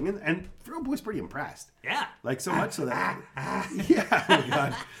birthday thing, and Feral Boy's pretty impressed. Yeah. Like, so much so that... yeah, oh my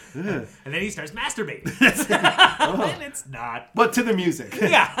God. And then he starts masturbating. And it's not. But to the music.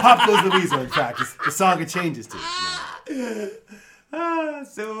 Yeah. Pop Goes the Weasel, in fact. The song it changes to.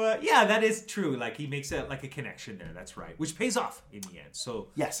 No. That is true. Like, he makes a connection there. That's right. Which pays off in the end. So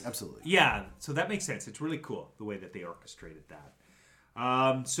yes, absolutely. Yeah. So that makes sense. It's really cool the way that they orchestrated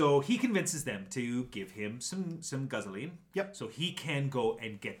that. So he convinces them to give him some Guzzoline. Yep. So he can go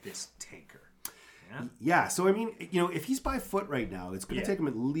and get this tanker. Yeah. Yeah. So I mean, if he's by foot right now, it's going to take him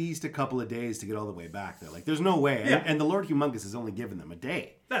at least a couple of days to get all the way back there. Like, there's no way. Yeah. And the Lord Humungus has only given them a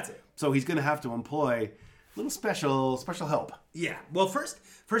day. That's it. So he's going to have to employ Little special help. Yeah. Well,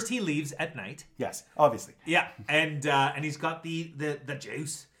 first he leaves at night. Yes, obviously. Yeah, and he's got the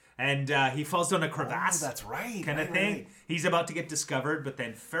juice, and he falls down a crevasse. Oh, that's right. Kind of thing. Right. He's about to get discovered, but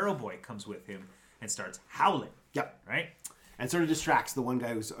then Feral Boy comes with him and starts howling. Yep. Right? And sort of distracts the one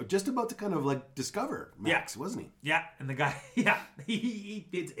guy who's just about to kind of like discover Max, wasn't he? Yeah, and the guy,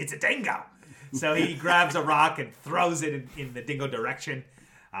 it's a dingo. So he grabs a rock and throws it in the dingo direction,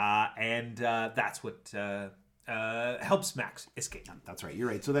 and that's what helps Max escape. That's right, you're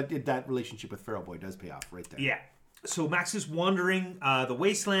right. So that relationship with Feral Boy does pay off right there. Yeah. So Max is wandering the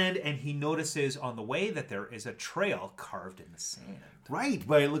wasteland, and he notices on the way that there is a trail carved in the sand. Right,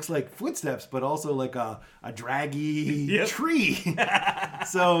 but it looks like footsteps, but also like a draggy tree.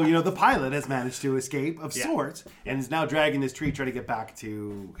 So, the pilot has managed to escape of sorts, and is now dragging this tree, trying to get back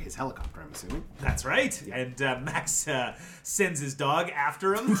to his helicopter, I'm assuming. That's right. Yeah. And Max sends his dog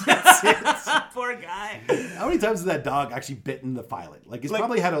after him. That's it. Poor guy. How many times has that dog actually bitten the pilot? Like, he's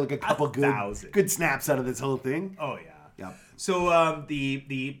probably had a couple good snaps out of this whole thing. Oh, yeah. Yep. So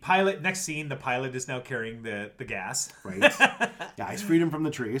the pilot, next scene, the pilot is now carrying the gas. Right. Yeah, he's freed him from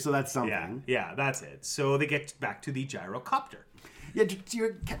the tree, so that's something. Yeah, that's it. So they get back to the gyrocopter. Yeah, do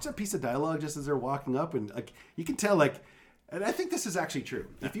you catch that piece of dialogue just as they're walking up? And you can tell, and I think this is actually true.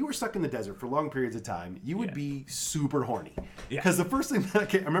 Yeah. If you were stuck in the desert for long periods of time, you would be super horny. Because the first thing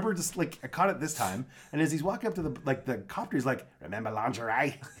that I remember, just I caught it this time, and as he's walking up to the copter, he's like, "Remember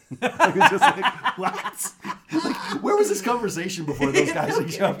lingerie?" I was just like, what? Where was this conversation before those guys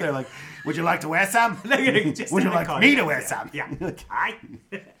show up there? Like, would you like to wear some? Would you like me to wear some? Yeah.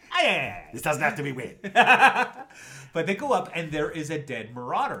 This doesn't have to be weird. But they go up, and there is a dead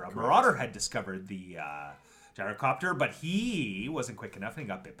marauder. A marauder had discovered the gyrocopter, but he wasn't quick enough, and he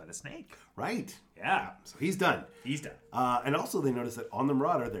got bit by the snake. Right. Yeah. So he's done. He's done. And also they notice that on the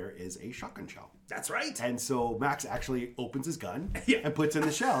marauder there is a shotgun shell. That's right. And so Max actually opens his gun and puts in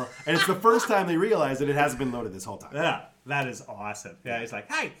the shell. And it's the first time they realize that it hasn't been loaded this whole time. Yeah, that is awesome. Yeah, he's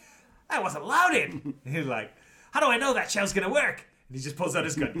like, "Hey, that wasn't loaded." He's like, "How do I know that shell's going to work?" And he just pulls out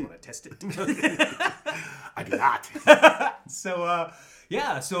his gun. You want to test it? I do not. So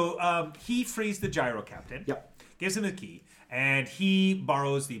he frees the gyro captain. Yep. Gives him the key, and he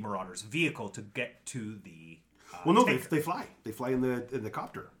borrows the Marauder's vehicle to get to the. They fly. They fly in the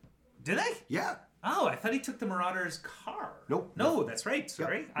copter. Do they? Yeah. Oh, I thought he took the Marauder's car. Nope. No, that's right.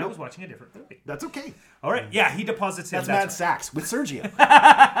 Sorry. Yep. I was watching a different movie. That's okay. All right. Yeah, he deposits him. That's Mad Sacks with Sergio.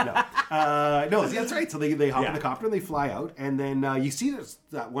 No, that's right. So they hop in the copter and they fly out. And then you see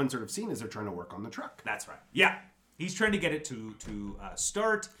that one sort of scene as they're trying to work on the truck. That's right. Yeah. He's trying to get it to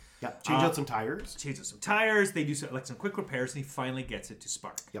start. Yeah. Change out some tires. They do some quick repairs, and he finally gets it to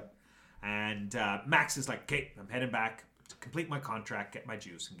spark. Yep. And Max is like, "Okay, I'm heading back to complete my contract, get my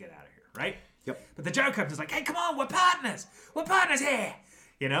juice, and get out of here." Right? Yep. But the gyro captain's like, "Hey, come on, we're partners. We're partners here."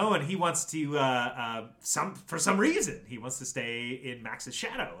 And he wants to, for some reason, he wants to stay in Max's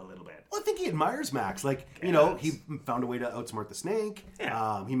shadow a little bit. Well, I think he admires Max. He found a way to outsmart the snake.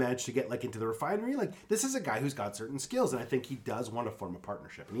 Yeah. He managed to get into the refinery. This is a guy who's got certain skills, and I think he does want to form a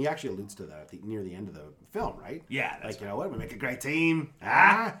partnership. And he actually alludes to that near the end of the film, right? Yeah. That's you know what? We make a great team.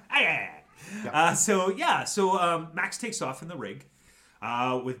 So Max takes off in the rig.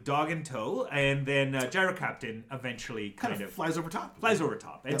 With dog in tow, and then gyro captain eventually kind of flies over top.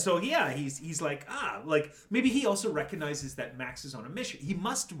 And so he's like, maybe he also recognizes that Max is on a mission. He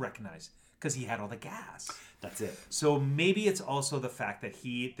must recognize because he had all the gas. That's it. So maybe it's also the fact that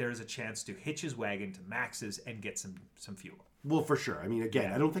there's a chance to hitch his wagon to Max's and get some fuel. Well, for sure. I mean,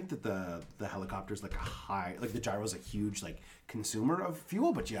 again, I don't think that the helicopter's the gyro's a huge consumer of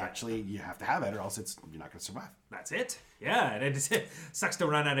fuel, but you have to have it, or else you're not going to survive. That's it. Yeah, and it sucks to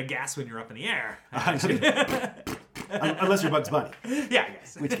run out of gas when you're up in the air. Unless you're Bugs Bunny. Yeah, I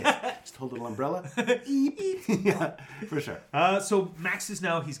guess. Which case, just hold a little umbrella. Yeah, for sure. So Max is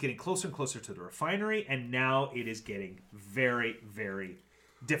he's getting closer and closer to the refinery, and now it is getting very, very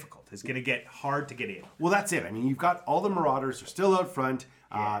difficult. It's going to get hard to get in. Well, that's it. I mean, you've got all the Marauders are still out front,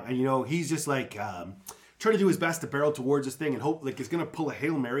 and he's just trying to do his best to barrel towards this thing and hope he's going to pull a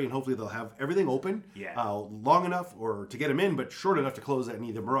Hail Mary, and hopefully they'll have everything open long enough or to get him in, but short enough to close any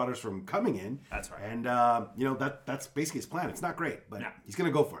of the Marauders from coming in. That's right. And that's basically his plan. It's not great, but he's going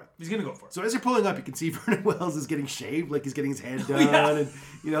to go for it. He's going to go for it. So as you're pulling up, you can see Vernon Wells is getting shaved, he's getting his head done, and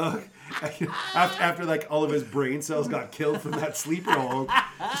after all of his brain cells got killed from that sleeper hold,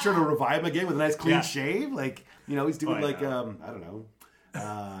 just trying to revive him again with a nice clean shave. He's doing I don't know.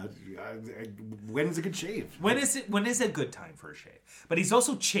 When's a good shave? When is a good time for a shave? But he's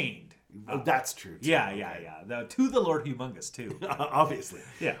also chained. That's true. Too. Yeah. To the Lord Humungus too. Obviously.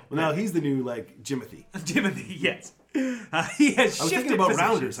 Yeah. Well, now he's the new Jimothy. Jimothy, yes. He has. I was thinking about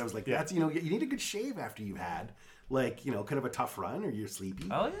rounders. I was like, yeah. That's you need a good shave after you've had kind of a tough run or you're sleepy.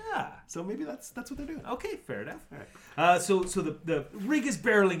 Oh yeah. So maybe that's what they're doing. Okay, fair enough. All right. So the rig is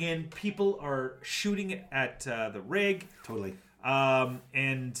barreling in. People are shooting at the rig. Totally. They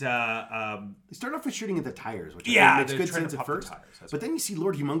start off with shooting at the tires, which makes good sense at first. But then you see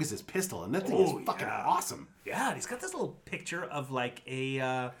Lord Humungus's pistol, and that thing is fucking awesome. Yeah, and he's got this little picture of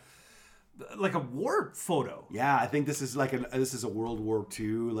a war photo. Yeah, I think this is a World War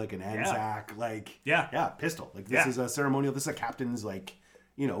II, an Anzac, pistol. This is a ceremonial. This is a captain's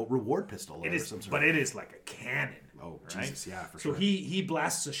reward pistol. It is, but it is like a cannon. Oh, right? Jesus, yeah, for sure. So he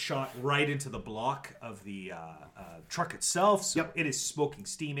blasts a shot right into the block of the truck itself. So it is smoking,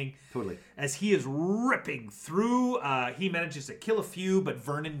 steaming. Totally. As he is ripping through, he manages to kill a few, but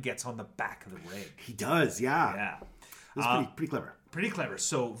Vernon gets on the back of the rig. He does, yeah. Yeah. That's pretty clever. Pretty clever.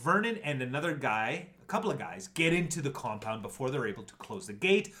 So Vernon and another guy, a couple of guys, get into the compound before they're able to close the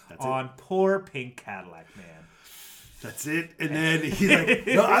gate on poor pink Cadillac man. That's it. And then he's like,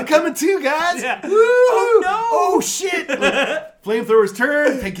 no, I'm coming too, guys. Yeah. Woo! Oh, no. Oh, shit. Flamethrowers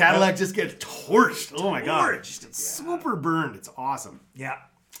turn. Pink Cadillac just gets torched. Oh, my God. Just super burned. It's awesome. Yeah.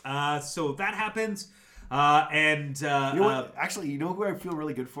 So that happens. You know what? Actually, you know who I feel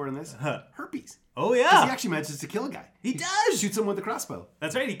really good for in this? Herpes. Oh, yeah. Because he actually manages to kill a guy. He does. Shoots him with a crossbow.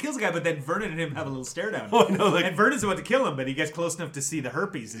 That's right. He kills a guy, but then Vernon and him have a little stare down. Oh, no. And Vernon's about to kill him, but he gets close enough to see the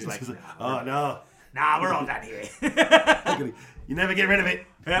herpes. He's like, oh, no. Nah, we're all done here. You never get rid of it.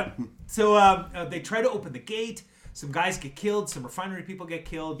 Yeah. So they try to open the gate. Some guys get killed. Some refinery people get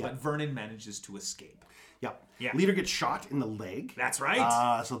killed. But Vernon manages to escape. Yep. Yeah. Leader gets shot in the leg. That's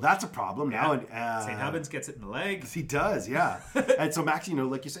right. So that's a problem now. And St. Hubbins gets it in the leg. He does, yeah. And so Max,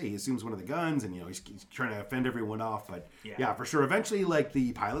 like you say, he assumes one of the guns, and he's trying to fend everyone off. But yeah, for sure. Eventually,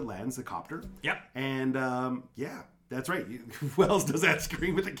 the pilot lands the copter. Yep. And that's right. Wells does that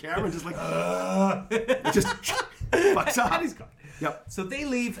scream with the camera, just it just fucks off. He's gone. Yep. So they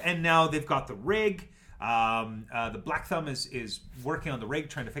leave, and now they've got the rig. The Black Thumb is working on the rig,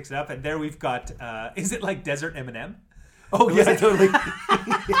 trying to fix it up, and there we've got. Is it like Desert Eminem? Oh yeah, totally.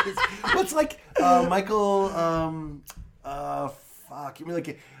 Well, it's like Michael. Fuck, you mean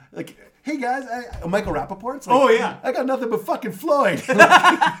like. Hey guys, Michael Rappaport's like, oh yeah, I got nothing but fucking Floyd.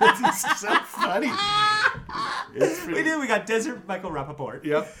 It's so funny. We got Desert Michael Rappaport.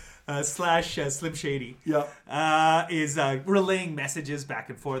 Yep. Slash Slim Shady. Yep. Is relaying messages back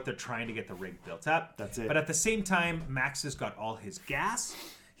and forth. They're trying to get the rig built up. That's it. But at the same time, Max has got all his gas.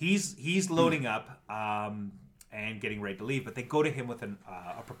 He's loading up and getting ready to leave. But they go to him with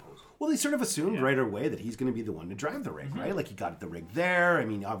a proposal. Well, they sort of assumed right away that he's going to be the one to drive the rig, right? Like, he got the rig there. I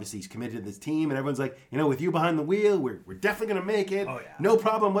mean, obviously, he's committed to this team, and everyone's like, with you behind the wheel, we're definitely going to make it. Oh, yeah. No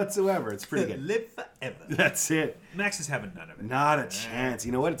problem whatsoever. It's pretty good. Live forever. That's it. Max is having none of it. Not a chance.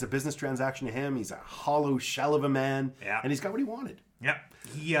 You know what? It's a business transaction to him. He's a hollow shell of a man, and he's got what he wanted. Yep.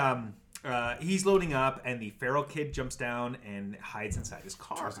 He's loading up, and the feral kid jumps down and hides inside his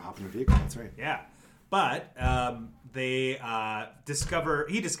car. Tries to hop in the vehicle. That's right. Yeah. But he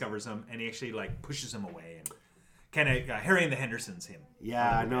discovers him, and he actually pushes him away, and kind of Harry and the Hendersons him.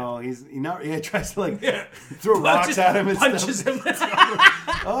 Yeah, no, he tries to throw rocks at him and punches him.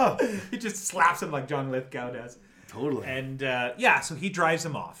 Oh, he just slaps him like John Lithgow does. Totally. And so he drives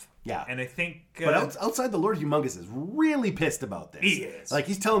him off. Yeah. And I think... but outside, the Lord Humungus is really pissed about this. He is.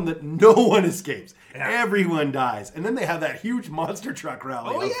 He's telling them that no one escapes. Yeah. Everyone dies. And then they have that huge monster truck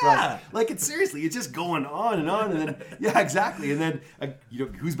rally out front. It's seriously, it's just going on. And then, yeah, exactly. And then,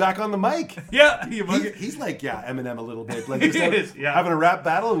 who's back on the mic? Yeah. He's like, Eminem a little bit. Like, he's having a rap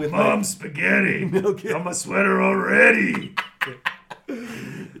battle with... Mom, spaghetti. No kidding. Got my sweater already.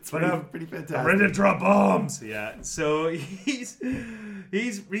 It's pretty fantastic. I'm ready to drop bombs. Yeah. So he's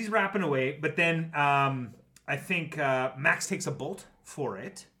rapping away, but then I think Max takes a bolt for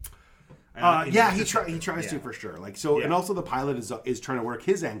it. He tries to for sure. And also the pilot is trying to work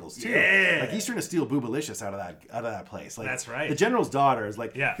his angles too. Yeah. He's trying to steal Boobalicious out of that place. That's right. The general's daughter is one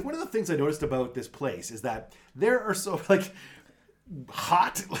of the things I noticed about this place is that there are so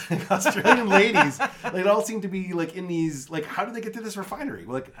hot Australian ladies. They all seem to be in these how did they get to this refinery?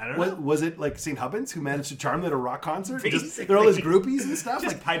 I don't know. Was it St. Hubbins who managed to charm them at a rock concert? Basically. They're all his groupies and stuff,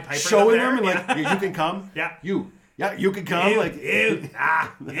 just Pied Piper showing them them and there. you can come. Yeah. You Yeah, you can come.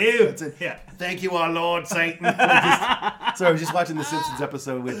 That's it. Yeah. Thank you, our Lord Satan. So I was just watching the Simpsons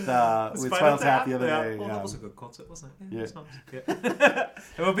episode with Spinal Tap the other day. Well, that was a good concert, wasn't it? Yeah. It's nice.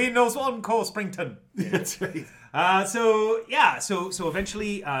 There will be no one called Springton. That's right. So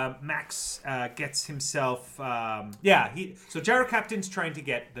eventually Max gets himself. So Gyro Captain's trying to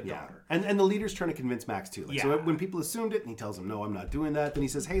get the daughter, and the leader's trying to convince Max too. So when people assumed it, and he tells them, "No, I'm not doing that," then he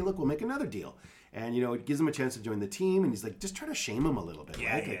says, "Hey, look, we'll make another deal." And, it gives him a chance to join the team. And he's like, just try to shame him a little bit.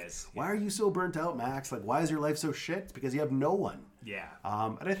 Yeah, right? he is. Why are you so burnt out, Max? Like, why is your life so shit? It's because you have no one. Yeah.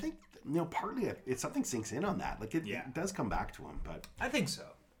 And I think, partly something sinks in on that. Like, it does come back to him. But I think so.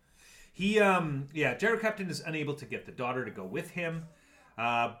 He, Gyro Captain is unable to get the daughter to go with him.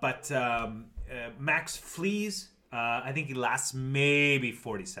 But Max flees. I think he lasts maybe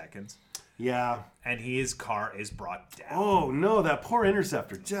 40 seconds. Yeah. And his car is brought down. Oh, no, that poor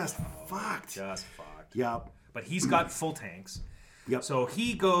Interceptor. Just fucked. Yep. But he's got full tanks. Yep. So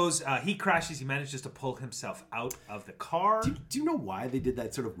he goes, he crashes, he manages to pull himself out of the car. Do you know why they did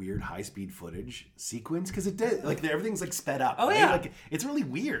that sort of weird high-speed footage sequence? Because it did, like, everything's, like, sped up. Oh, right? yeah. Like, it's really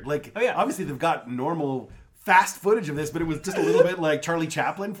weird. Like, oh, yeah. Obviously they've got normal fast footage of this, but it was just a little bit like Charlie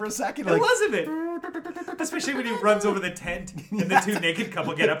Chaplin for a second. It was a bit. Especially when he runs over the tent and the two naked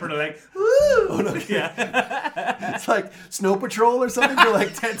couple get up and are like, woo! Oh, no, yeah. It's like Snow Patrol or something for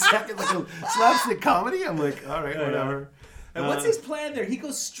like 10 seconds, like a slapstick comedy. I'm like, all right, whatever. And what's his plan there? He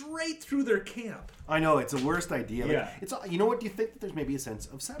goes straight through their camp. I know, it's the worst idea. Like, Yeah. It's, you know what? Do you think that there's maybe a sense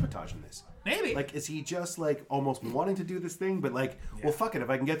of sabotage in this? Maybe. Like, is he just like almost wanting to do this thing, but like, well, fuck it. If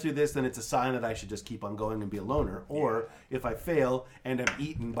I can get through this, then it's a sign that I should just keep on going and be a loner. Or if I fail and am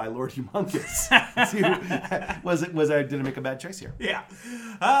eaten by Lord Humungus, did I make a bad choice here? Yeah.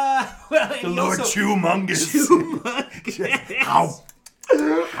 The Lord Humungus. How?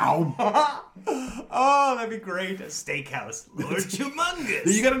 Oh, that'd be great. A steakhouse. Lord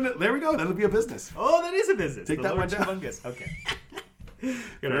Humungus. There we go. That'll be a business. Oh, that is a business. Take that Lord one down. Humungus. Okay.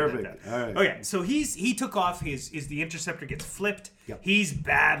 Perfect. All right. Okay, so he took off. The Interceptor gets flipped. Yep. He's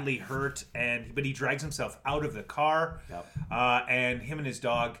badly hurt, but he drags himself out of the car. Yep. And him and his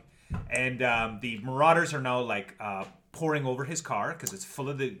dog, and the Marauders are now like pouring over his car because it's full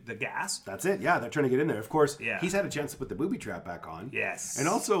of the gas. That's it. Yeah, they're trying to get in there. Of course, Yeah. he's had a chance to put the booby trap back on. Yes. And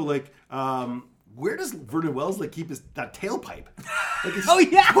also, like, where does Vernon Wells like keep that tailpipe? Like, he's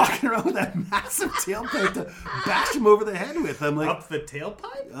walking around with that massive tailpipe to bash him over the head with. I'm like, Up the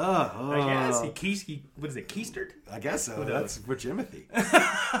tailpipe? I guess he what is it? Keistered? I guess so. That's for Jimothy.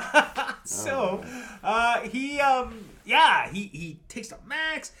 So, he takes out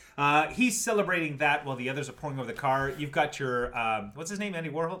Max. He's celebrating that while the others are pouring over the car. You've got your what's his name? Andy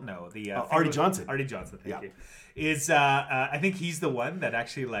Warhol? No, the Artie Johnson. Artie Johnson. Thank you. Is I think he's the one that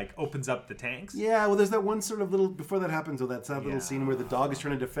actually like opens up the tanks. Yeah, well, there's that one sort of little before that happens, with that sad little scene where the dog is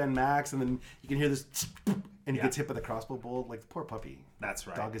trying to defend Max, and then you can hear this, and he gets hit by the crossbow bolt. Like, poor puppy. That's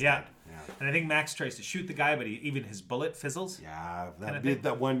right. Dog is dead. Yeah. And I think Max tries to shoot the guy, but even his bullet fizzles. Yeah,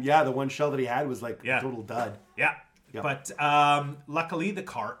 the one shell that he had was like a total dud. Yeah. Yep. But luckily, the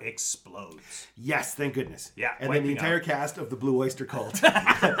car explodes. Yes, thank goodness. Yeah, and then the entire cast of the Blue Oyster Cult,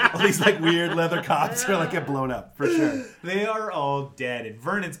 all these like weird leather cops, are like get blown up for sure. They are all dead, and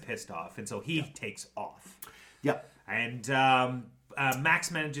Vernon's pissed off, and so he takes off. Yep. And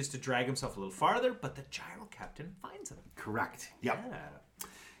Max manages to drag himself a little farther, but the Gyro Captain finds him. Correct. Yep. Yeah.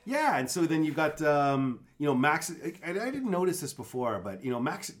 Yeah, and so then you've got, Max, and I didn't notice this before, but,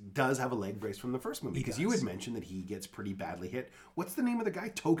 Max does have a leg brace from the first movie. Because you had mentioned that he gets pretty badly hit. What's the name of the guy?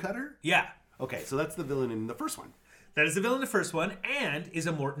 Toe Cutter? Yeah. Okay, so that's the villain in the first one. That is the villain in the first one, and is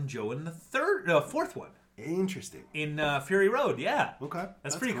a Morton Joe in the fourth one. Interesting. In Fury Road, yeah. Okay.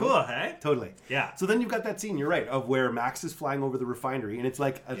 That's pretty cool, hey? Totally. Yeah. So then you've got that scene, you're right, of where Max is flying over the refinery, and it's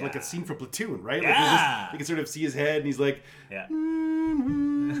like a scene from Platoon, right? Like you can sort of see his head, and he's like... Yeah.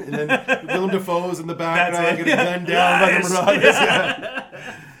 And then Willem Dafoe's in the background, getting gunned down by the Marauders.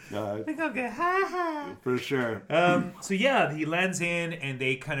 I think I'll get ha-ha. For sure. So yeah, he lands in, and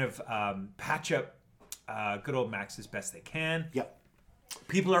they kind of patch up good old Max as best they can. Yep.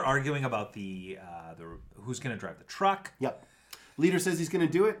 People are arguing about the who's going to drive the truck. Yep. Leader says he's going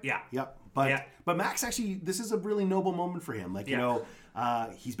to do it. Yeah. Yep. But Max actually, this is a really noble moment for him. Like,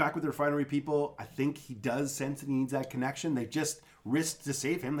 he's back with the refinery people. I think he does sense that he needs that connection. They just risked to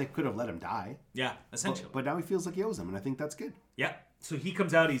save him. They could have let him die. Yeah, essentially. But now he feels like he owes him, and I think that's good. Yeah. So he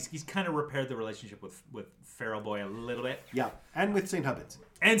comes out. He's kind of repaired the relationship with Feral Boy a little bit. Yeah, and with St. Hubbins.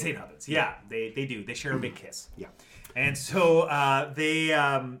 And St. Hubbins. Yeah, they do. They share a big kiss. Yeah. And so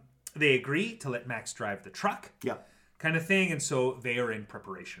they agree to let Max drive the truck. Yeah. Kind of thing. And so they are in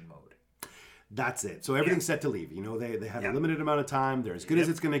preparation mode. That's it. So everything's set to leave. You know, they have a limited amount of time. They're as good as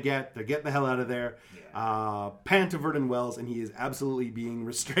it's going to get. They're getting the hell out of there. Pan to Vernon Wells, and he is absolutely being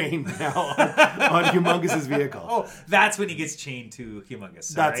restrained now on Humungus's vehicle. Oh, that's when he gets chained to Humungus.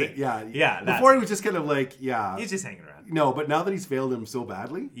 That's right? it. Yeah. Yeah. Before he was just kind of like, he's just hanging around. No, but now that he's failed him so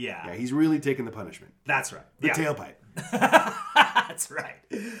badly, he's really taken the punishment. That's right. The tailpipe. That's right.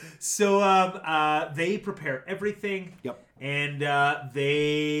 So they prepare everything. Yep. And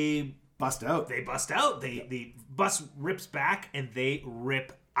they bust out. The bus rips back, and they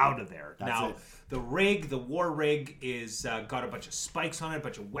rip out of there. Now, the war rig is got a bunch of spikes on it, a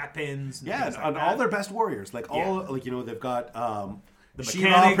bunch of weapons. And all their best warriors. Like they've got the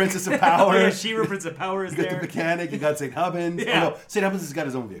She-Ra, Princess of Power. She-Ra, Princess of Power is there. You got the mechanic. You got St. Hubbins. Yeah. Oh, no, St. Hubbins has got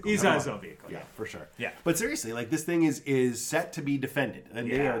his own vehicle. He's got his own vehicle. Yeah, for sure. Yeah. But seriously, like this thing is set to be defended,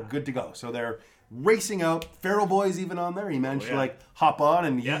 and they are good to go. So they're racing out. Feral Boy's even on there. He managed to hop on,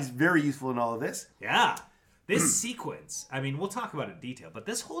 and he's very useful in all of this. Yeah. This sequence, I mean, we'll talk about it in detail, but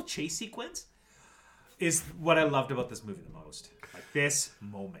this whole chase sequence is what I loved about this movie the most. Like this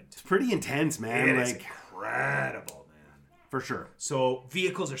moment. It's pretty intense, man. It is incredible, man. For sure. So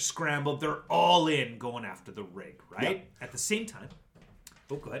vehicles are scrambled. They're all in going after the rig, right? Yep. At the same time.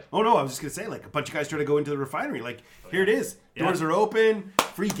 Oh, go ahead. Oh, no, I was just going to say, like, a bunch of guys try to go into the refinery. Like, here it is. Doors are open.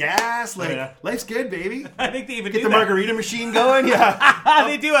 Free gas. Like, life's good, baby. I think they even get the margarita machine going. Yeah.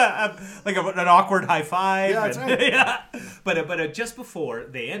 They do an awkward high five. Yeah, that's right. But just before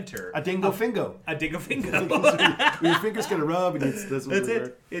they enter, a dingo fingo. A dingo fingo. Your finger's gonna rub, and that's it.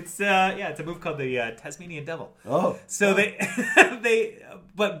 Work. It's a move called the Tasmanian Devil. Oh. So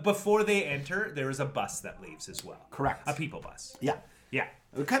but before they enter, there is a bus that leaves as well. Correct. A people bus. Yeah. Yeah.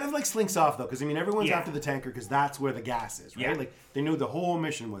 It kind of like slinks off though, because I mean everyone's after the tanker because that's where the gas is, right? Yeah. Like they knew the whole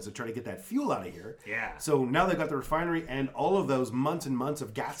mission was to try to get that fuel out of here. Yeah. So now they've got the refinery and all of those months and months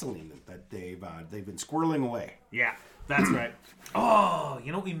of gasoline that they've been squirreling away. Yeah, that's right. Oh,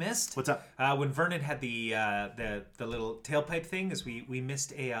 you know what we missed? What's up? When Vernon had the little tailpipe thing, is we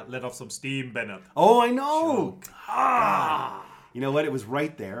missed a let off some steam, Bennett. Oh, I know. You know what? It was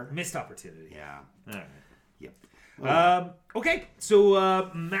right there. Missed opportunity. Yeah. All right. Yep. Okay,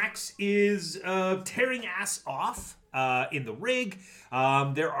 so Max is tearing ass off in the rig.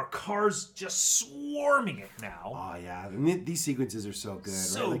 There are cars just swarming it now. Oh, yeah. And these sequences are so good.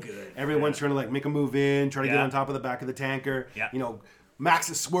 So right? Like, good. Everyone's trying to like make a move in, try to get on top of the back of the tanker. Yeah. You know, Max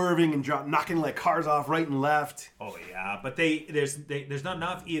is swerving and knocking like cars off right and left. Oh, yeah. But there's not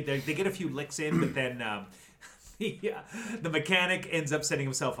enough. They get a few licks in, but then... the mechanic ends up setting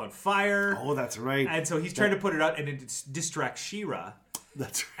himself on fire. Oh, that's right. And so he's trying to put it out, and it distracts She-Ra.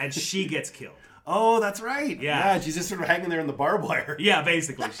 That's right. And she gets killed. Oh, that's right. Yeah. She's just sort of hanging there in the barbed wire. Yeah,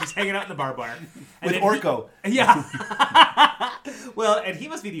 basically. She's hanging out in the barbed wire. With Orko. Yeah. Well, and he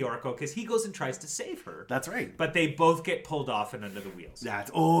must be the Orko, because he goes and tries to save her. That's right. But they both get pulled off and under the wheels.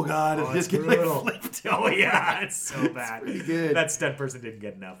 Oh, God. Oh, just get like flipped. Oh, yeah. It's so bad. It's pretty good. That stunt person didn't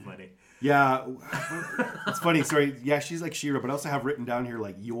get enough money. Yeah, it's funny. Sorry, yeah, she's like She-Ra, but I also have written down here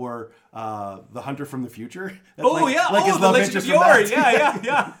like you're the hunter from the future. That's like his love interest from that.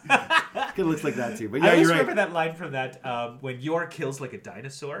 Yeah. Kind of looks like that too. But yeah, I always you're right. remember that line from that when Yor kills like a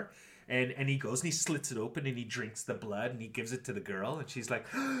dinosaur, and he goes and he slits it open and he drinks the blood and he gives it to the girl, and she's like,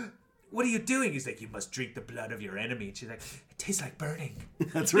 "What are you doing?" He's like, "You must drink the blood of your enemy." And she's like, "It tastes like burning."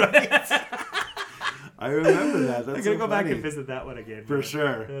 That's right. I remember that. That's I'm gonna go back and visit that one again. For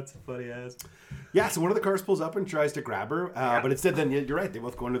sure. That's funny as. Yeah, so one of the cars pulls up and tries to grab her, but instead, then you're right, they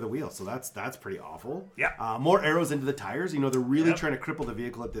both go under the wheel, so that's pretty awful. Yeah. More arrows into the tires. You know, they're really trying to cripple the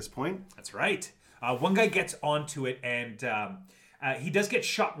vehicle at this point. That's right. One guy gets onto it, and he does get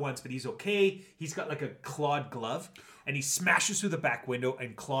shot once, but he's okay. He's got like a clawed glove, and he smashes through the back window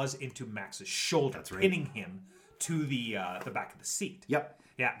and claws into Max's shoulder, pinning him to the back of the seat. Yep.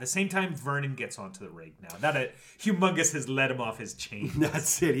 Yeah, at the same time, Vernon gets onto the rig now. Now that Humungus has let him off his chain.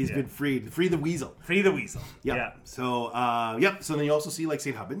 That's it. He's been freed. Free the weasel. Free the weasel. Yep. Yeah. So, So then you also see like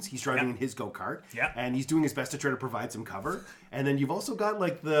St. Hubbins. He's driving in his go-kart. Yeah. And he's doing his best to try to provide some cover. And then you've also got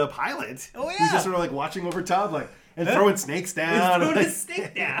like the pilot. Oh, yeah. Who's just sort of like watching over top, like, and throwing snakes down. He's throwing his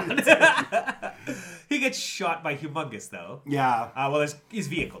snake down. He gets shot by Humungus, though. Yeah. Well, his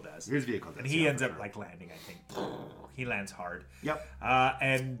vehicle does. His vehicle does. And he ends up like landing, I think. He lands hard. Yep.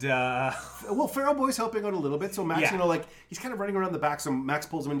 Well, Feral Boy's helping out a little bit. So Max, you know, like he's kind of running around the back. So Max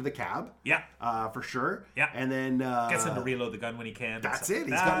pulls him into the cab. Yeah. For sure. Yeah. And then gets him to reload the gun when he can. That's it.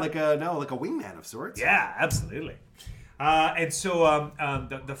 He's got like a wingman of sorts. Yeah, absolutely. And so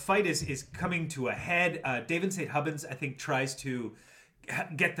the fight is coming to a head. David St. Hubbins, I think, tries to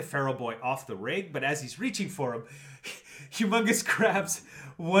get the Feral Boy off the rig, but as he's reaching for him, Humungus grabs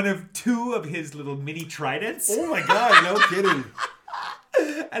one of two of his little mini tridents. Oh my God, no kidding.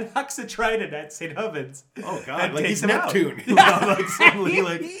 And hucks a trident at St. Hubbins. Oh God, like he's him Neptune. Like suddenly,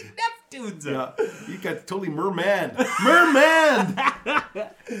 like he Neptunes him. Yeah, he got totally merman. Merman!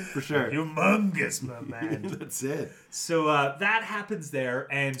 For sure. Humungus, my man. That's it. So that happens there,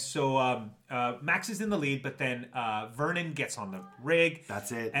 and so Max is in the lead, but then Vernon gets on the rig.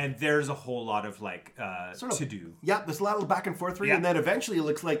 That's it. And there's a whole lot of like sort of, to do. Yeah, there's a lot of back and forth, and then eventually it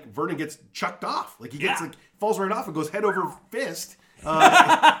looks like Vernon gets chucked off. Like he gets like falls right off and goes head over fist in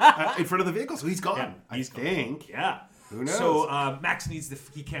front of the vehicle. So he's gone. Yeah, I think. Yeah. Who knows? So Max needs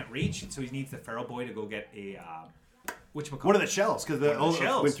he can't reach, so he needs the feral boy to go get a one of the shells, because the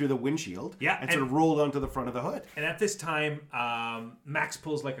shells went through the windshield and sort of rolled onto the front of the hood. And at this time, Max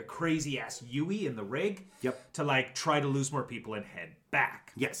pulls like a crazy ass Yui in the rig to like try to lose more people and head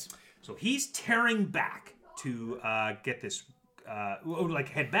back. Yes. So he's tearing back to get this,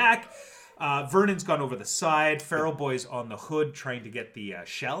 head back. Vernon's gone over the side. Feral Boy's on the hood trying to get the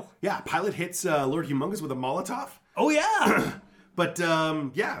shell. Yeah, Pilot hits Lord Humungus with a Molotov. Oh, yeah. But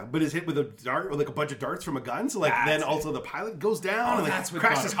is hit with a dart or like a bunch of darts from a gun. So like then also the pilot goes down and like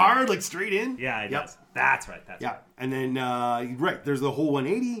crashes hard like straight in. Yeah, it does. That's right. Right. And then there's the whole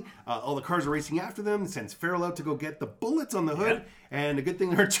 180. All the cars are racing after them. It sends Feral out to go get the bullets on the hood. Yep. And a good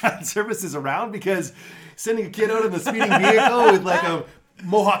thing our child service is around, because sending a kid out in the speeding vehicle with like a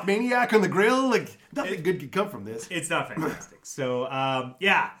Mohawk maniac on the grill, like nothing good could come from this. It's not fantastic. So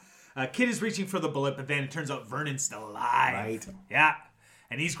Kid is reaching for the bullet, but then it turns out Vernon's still alive. Right. Yeah.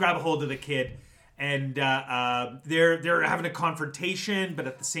 And he's grabbed a hold of the kid, and they're having a confrontation, but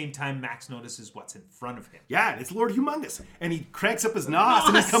at the same time, Max notices what's in front of him. Yeah, and it's Lord Humungus. And he cranks up his nos,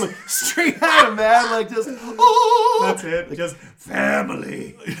 and he's coming straight at him, man. Like just, oh! That's it. Like, just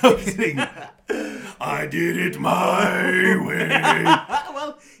family. No kidding. I did it my way.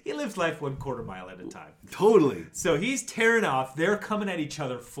 Well, he lives life 1/4 mile at a time. Totally. So he's tearing off. They're coming at each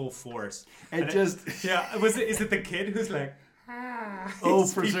other full force. And is it the kid who's like, oh,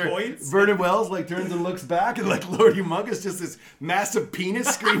 for sure. Points? Vernon Wells like turns and looks back, and like Lord Humungus, just this massive penis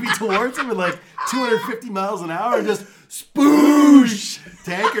screaming towards him at like 250 miles an hour, and just spoosh!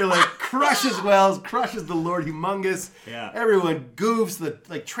 Tanker like crushes Wells, crushes the Lord Humungus. Yeah. Everyone goofs, the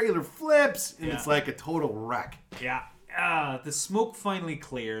like trailer flips, and it's like a total wreck. Yeah. The smoke finally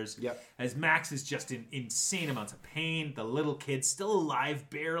clears as Max is just in insane amounts of pain. The little kid's still alive,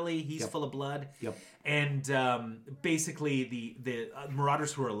 barely. He's full of blood. And basically the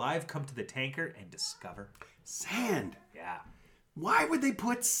Marauders who are alive come to the tanker and discover sand. Yeah. Why would they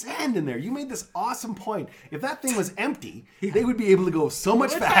put sand in there? You made this awesome point. If that thing was empty, they would be able to go so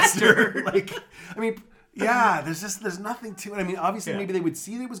much faster. There's nothing to it. I mean, obviously, maybe they would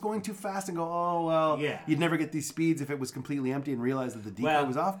see that it was going too fast and go, oh, well, you'd never get these speeds if it was completely empty and realize that the decoy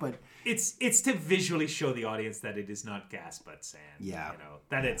was off. But it's to visually show the audience that it is not gas but sand. Yeah.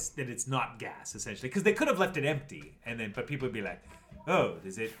 It's not gas, essentially. Because they could have left it empty, but people would be like, oh,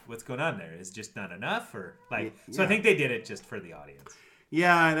 what's going on there? Is it just not enough? Or So I think they did it just for the audience.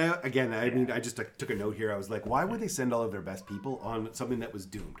 Yeah, and I just took a note here. I was like, why would they send all of their best people on something that was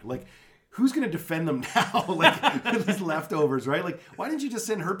doomed? Like, who's going to defend them now? Like, with these leftovers, right? Like, why didn't you just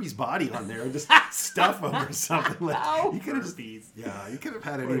send Herpes' body on there and just stuff him or something? Like, you could have you could have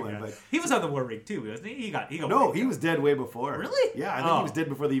had anyone. But he was on the war rig too, wasn't he? He got no, he was dead way before. Really? Yeah, I think he was dead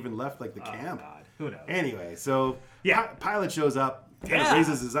before they even left the camp. God. Who knows? Anyway, so Pilot shows up, kind of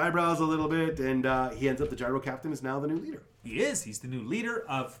raises his eyebrows a little bit, and he ends up the gyro captain is now the new leader. He is. He's the new leader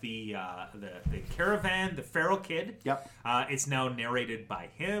of the caravan, the feral kid. Yep. It's now narrated by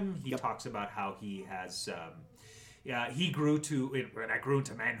him. He talks about how he has... he grew when I grew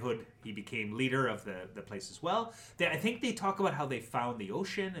into manhood, he became leader of the place as well. I think they talk about how they found the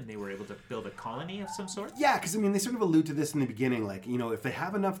ocean and they were able to build a colony of some sort. Yeah, because, I mean, they sort of allude to this in the beginning. Like, if they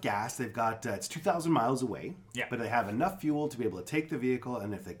have enough gas, they've got... it's 2,000 miles away. Yeah. But they have enough fuel to be able to take the vehicle,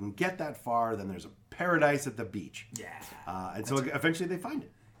 and if they can get that far, then there's a paradise at the beach. Yeah. Eventually they find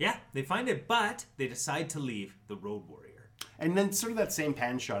it. Yeah, they find it, but they decide to leave the Road Warrior. And then sort of that same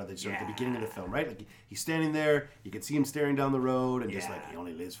pan shot at the beginning of the film, right? Like, he's standing there, you can see him staring down the road, and just like, he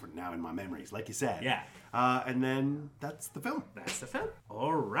only lives for now in my memories, like you said. Yeah. And then that's the film. That's the film.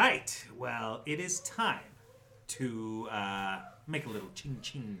 All right. Well, it is time to make a little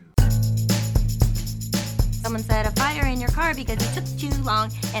ching-ching. Someone set a fire in your car because it took too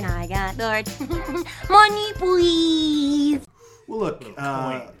long, and I got bored. Money, please. Well, look,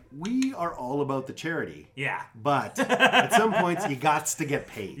 we are all about the charity. Yeah. But at some points, you got to get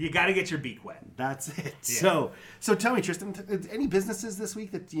paid. You got to get your beak wet. That's it. Yeah. So tell me, Tristan, any businesses this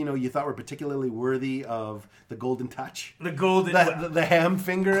week that you thought were particularly worthy of the golden touch? The golden the ham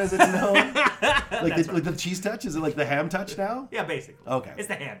finger, as it's known. like the cheese touch? Is it like the ham touch now? Yeah, basically. Okay. It's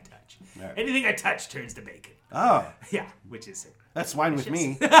the ham touch. Right. Anything I touch turns to bacon. Oh. Yeah, which is it. That's fine with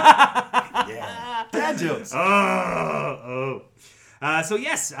me. Yeah. Dad jokes. So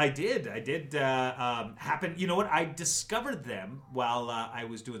yes, I did. Happen. You know what? I discovered them while I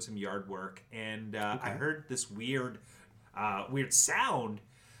was doing some yard work, and I heard this weird sound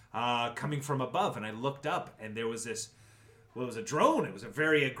coming from above, and I looked up, and there was this. Well, it was a drone. It was a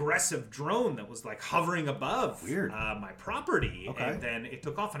very aggressive drone that was like hovering above my property, and then it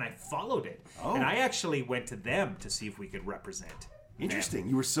took off, and I followed it, and I actually went to them to see if we could represent. Interesting.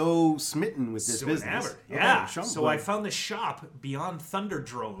 You were so smitten with this business. Enamored. Yeah. So I found the shop Beyond Thunder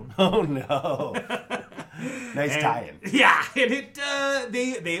Drone. Oh no! Nice tie-in. Yeah, and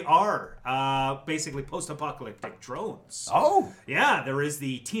they are basically post-apocalyptic drones. Oh. Yeah, there is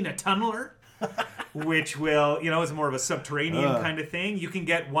the Tina Tunneler, which will, is more of a subterranean kind of thing. You can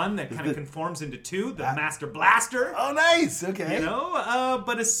get one that kind of conforms into two, the Master Blaster. Oh, nice. Okay.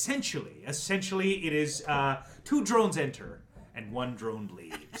 But essentially it is 2 drones enter and 1 drone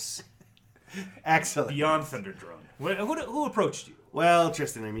leaves. Excellent. Beyond Thunder Drone. Who approached you? Well,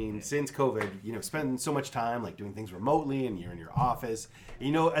 Tristan, I mean, since COVID, spending so much time like doing things remotely, and you're in your office.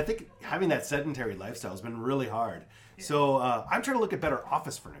 I think having that sedentary lifestyle has been really hard. Yeah. So I'm trying to look at better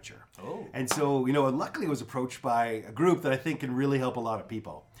office furniture. Oh. And so, luckily I was approached by a group that I think can really help a lot of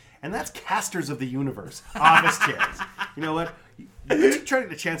people. And that's Casters of the Universe office chairs. You know what? You try to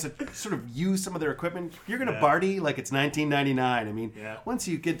get a chance to sort of use some of their equipment. You're going to party like it's 1999. I mean, once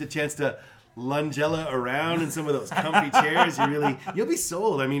you get the chance to lungella around in some of those comfy chairs, you'll be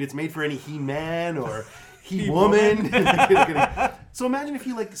sold. I mean, it's made for any He-Man or He-Woman. So imagine if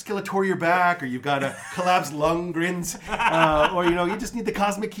you Skeletor your back, or you've got a collapsed Lundgrens, or you just need the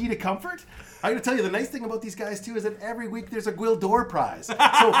cosmic key to comfort. I gotta tell you, the nice thing about these guys too is that every week there's a Gwil door prize. So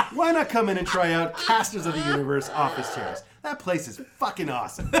why not come in and try out Casters of the Universe office chairs? That place is fucking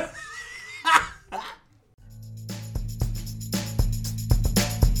awesome.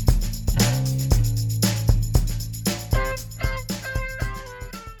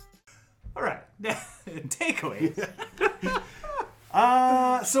 All right, takeaways.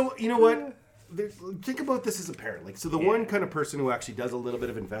 So you know what? Think about this as a parent. So the one kind of person who actually does a little bit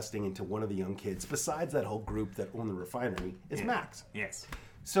of investing into one of the young kids, besides that whole group that own the refinery, is Max. Yes.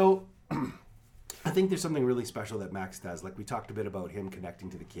 So I think there's something really special that Max does. Like we talked a bit about him connecting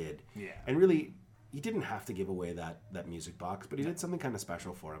to the kid. Yeah. And really, he didn't have to give away that music box, but he did something kind of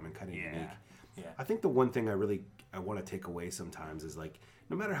special for him and kind of unique. Yeah. I think the one thing I want to take away sometimes is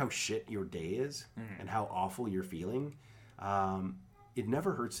no matter how shit your day is and how awful you're feeling, it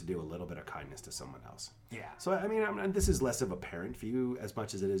never hurts to do a little bit of kindness to someone else. Yeah. So, I mean, this is less of a parent view as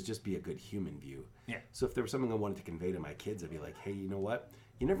much as it is just be a good human view. Yeah. So if there was something I wanted to convey to my kids, I'd be like, hey, you know what?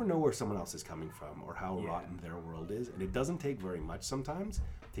 You never know where someone else is coming from or how rotten their world is. And it doesn't take very much sometimes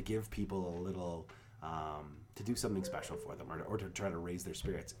to give people a little, to do something special for them or to try to raise their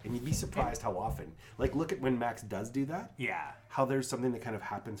spirits. And you'd be surprised how often. Look at when Max does do that. Yeah. How there's something that kind of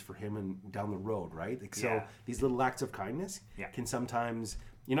happens for him and down the road, right? So these little acts of kindness can sometimes,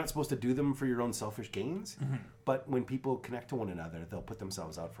 you're not supposed to do them for your own selfish gains, but when people connect to one another, they'll put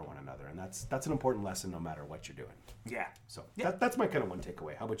themselves out for one another. And that's an important lesson no matter what you're doing. Yeah. So that's my kind of one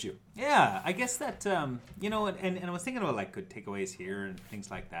takeaway. How about you? Yeah, I guess that, and I was thinking about good takeaways here and things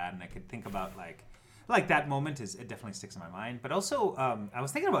like that. And I could think about that moment it definitely sticks in my mind. But also, I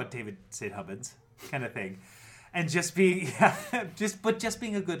was thinking about David St. Hubbins kind of thing. And just being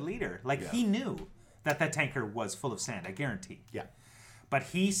a good leader. He knew that tanker was full of sand, I guarantee. Yeah. But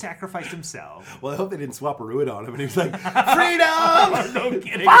he sacrificed himself. Well, I hope they didn't swap a Ruid on him and he was like, freedom! No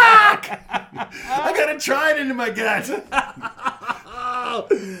kidding. Fuck! I got to try it into my gut.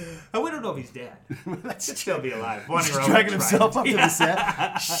 We don't know if he's dead. He'd still be alive. He's dragging himself up to the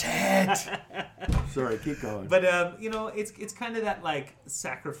set. Shit. Sorry, keep going. But, it's kind of that,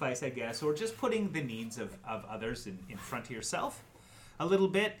 sacrifice, I guess, or just putting the needs of others in front of yourself a little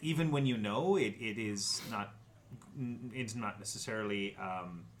bit, even when you know it's not necessarily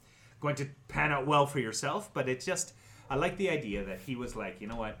going to pan out well for yourself, but it's just, I like the idea that he was like, you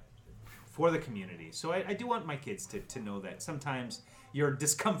know what, for the community. So I do want my kids to know that sometimes your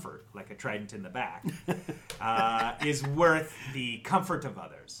discomfort, like a trident in the back, is worth the comfort of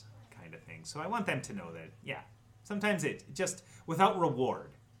others, kind of thing. So I want them to know that, sometimes it just, without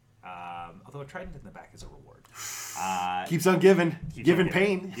reward, although a trident in the back is a reward. Keeps on giving. Giving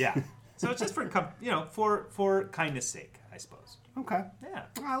pain. Yeah. So it's just for kindness' sake, I suppose. Okay. Yeah.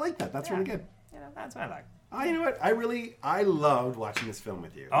 I like that. That's really good. That's what I like. You know what? I loved watching this film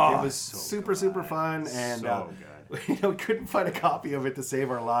with you. Oh, it was super fun, and so good. We couldn't find a copy of it to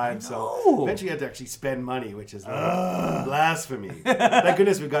save our lives, so eventually had to actually spend money, which is blasphemy. Thank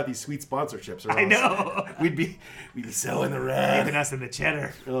goodness we've got these sweet sponsorships. I know. We'd be so in the red. Even us in the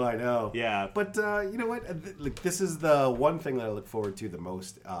cheddar. Oh, I know. Yeah. But you know what? This is the one thing that I look forward to the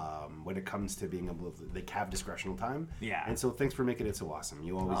most when it comes to being able to have discretional time. Yeah. And so thanks for making it so awesome.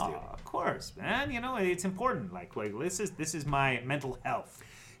 You always do. Of course, man. It's important. Like this is my mental health.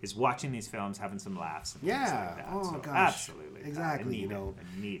 Is watching these films, having some laughs. And things like that. Oh, so gosh. Absolutely. Exactly.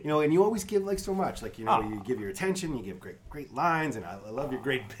 I need it. And you always give so much. You give your attention, you give great lines, and I love your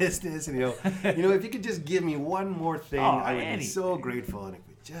great business. And if you could just give me one more thing, I would be so grateful. And if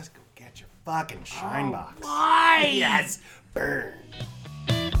we just go get your fucking shine box. Why? Yes, burn.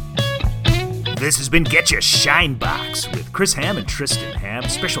 This has been Get Your Shine Box with Chris Ham and Tristan Ham.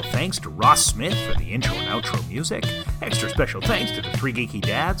 Special thanks to Ross Smith for the intro and outro music. Extra special thanks to the Three Geeky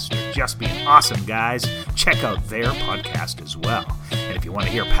Dads for just being awesome guys. Check out their podcast as well. And if you want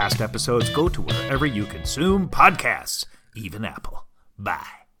to hear past episodes, go to wherever you consume podcasts, even Apple.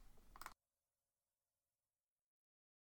 Bye.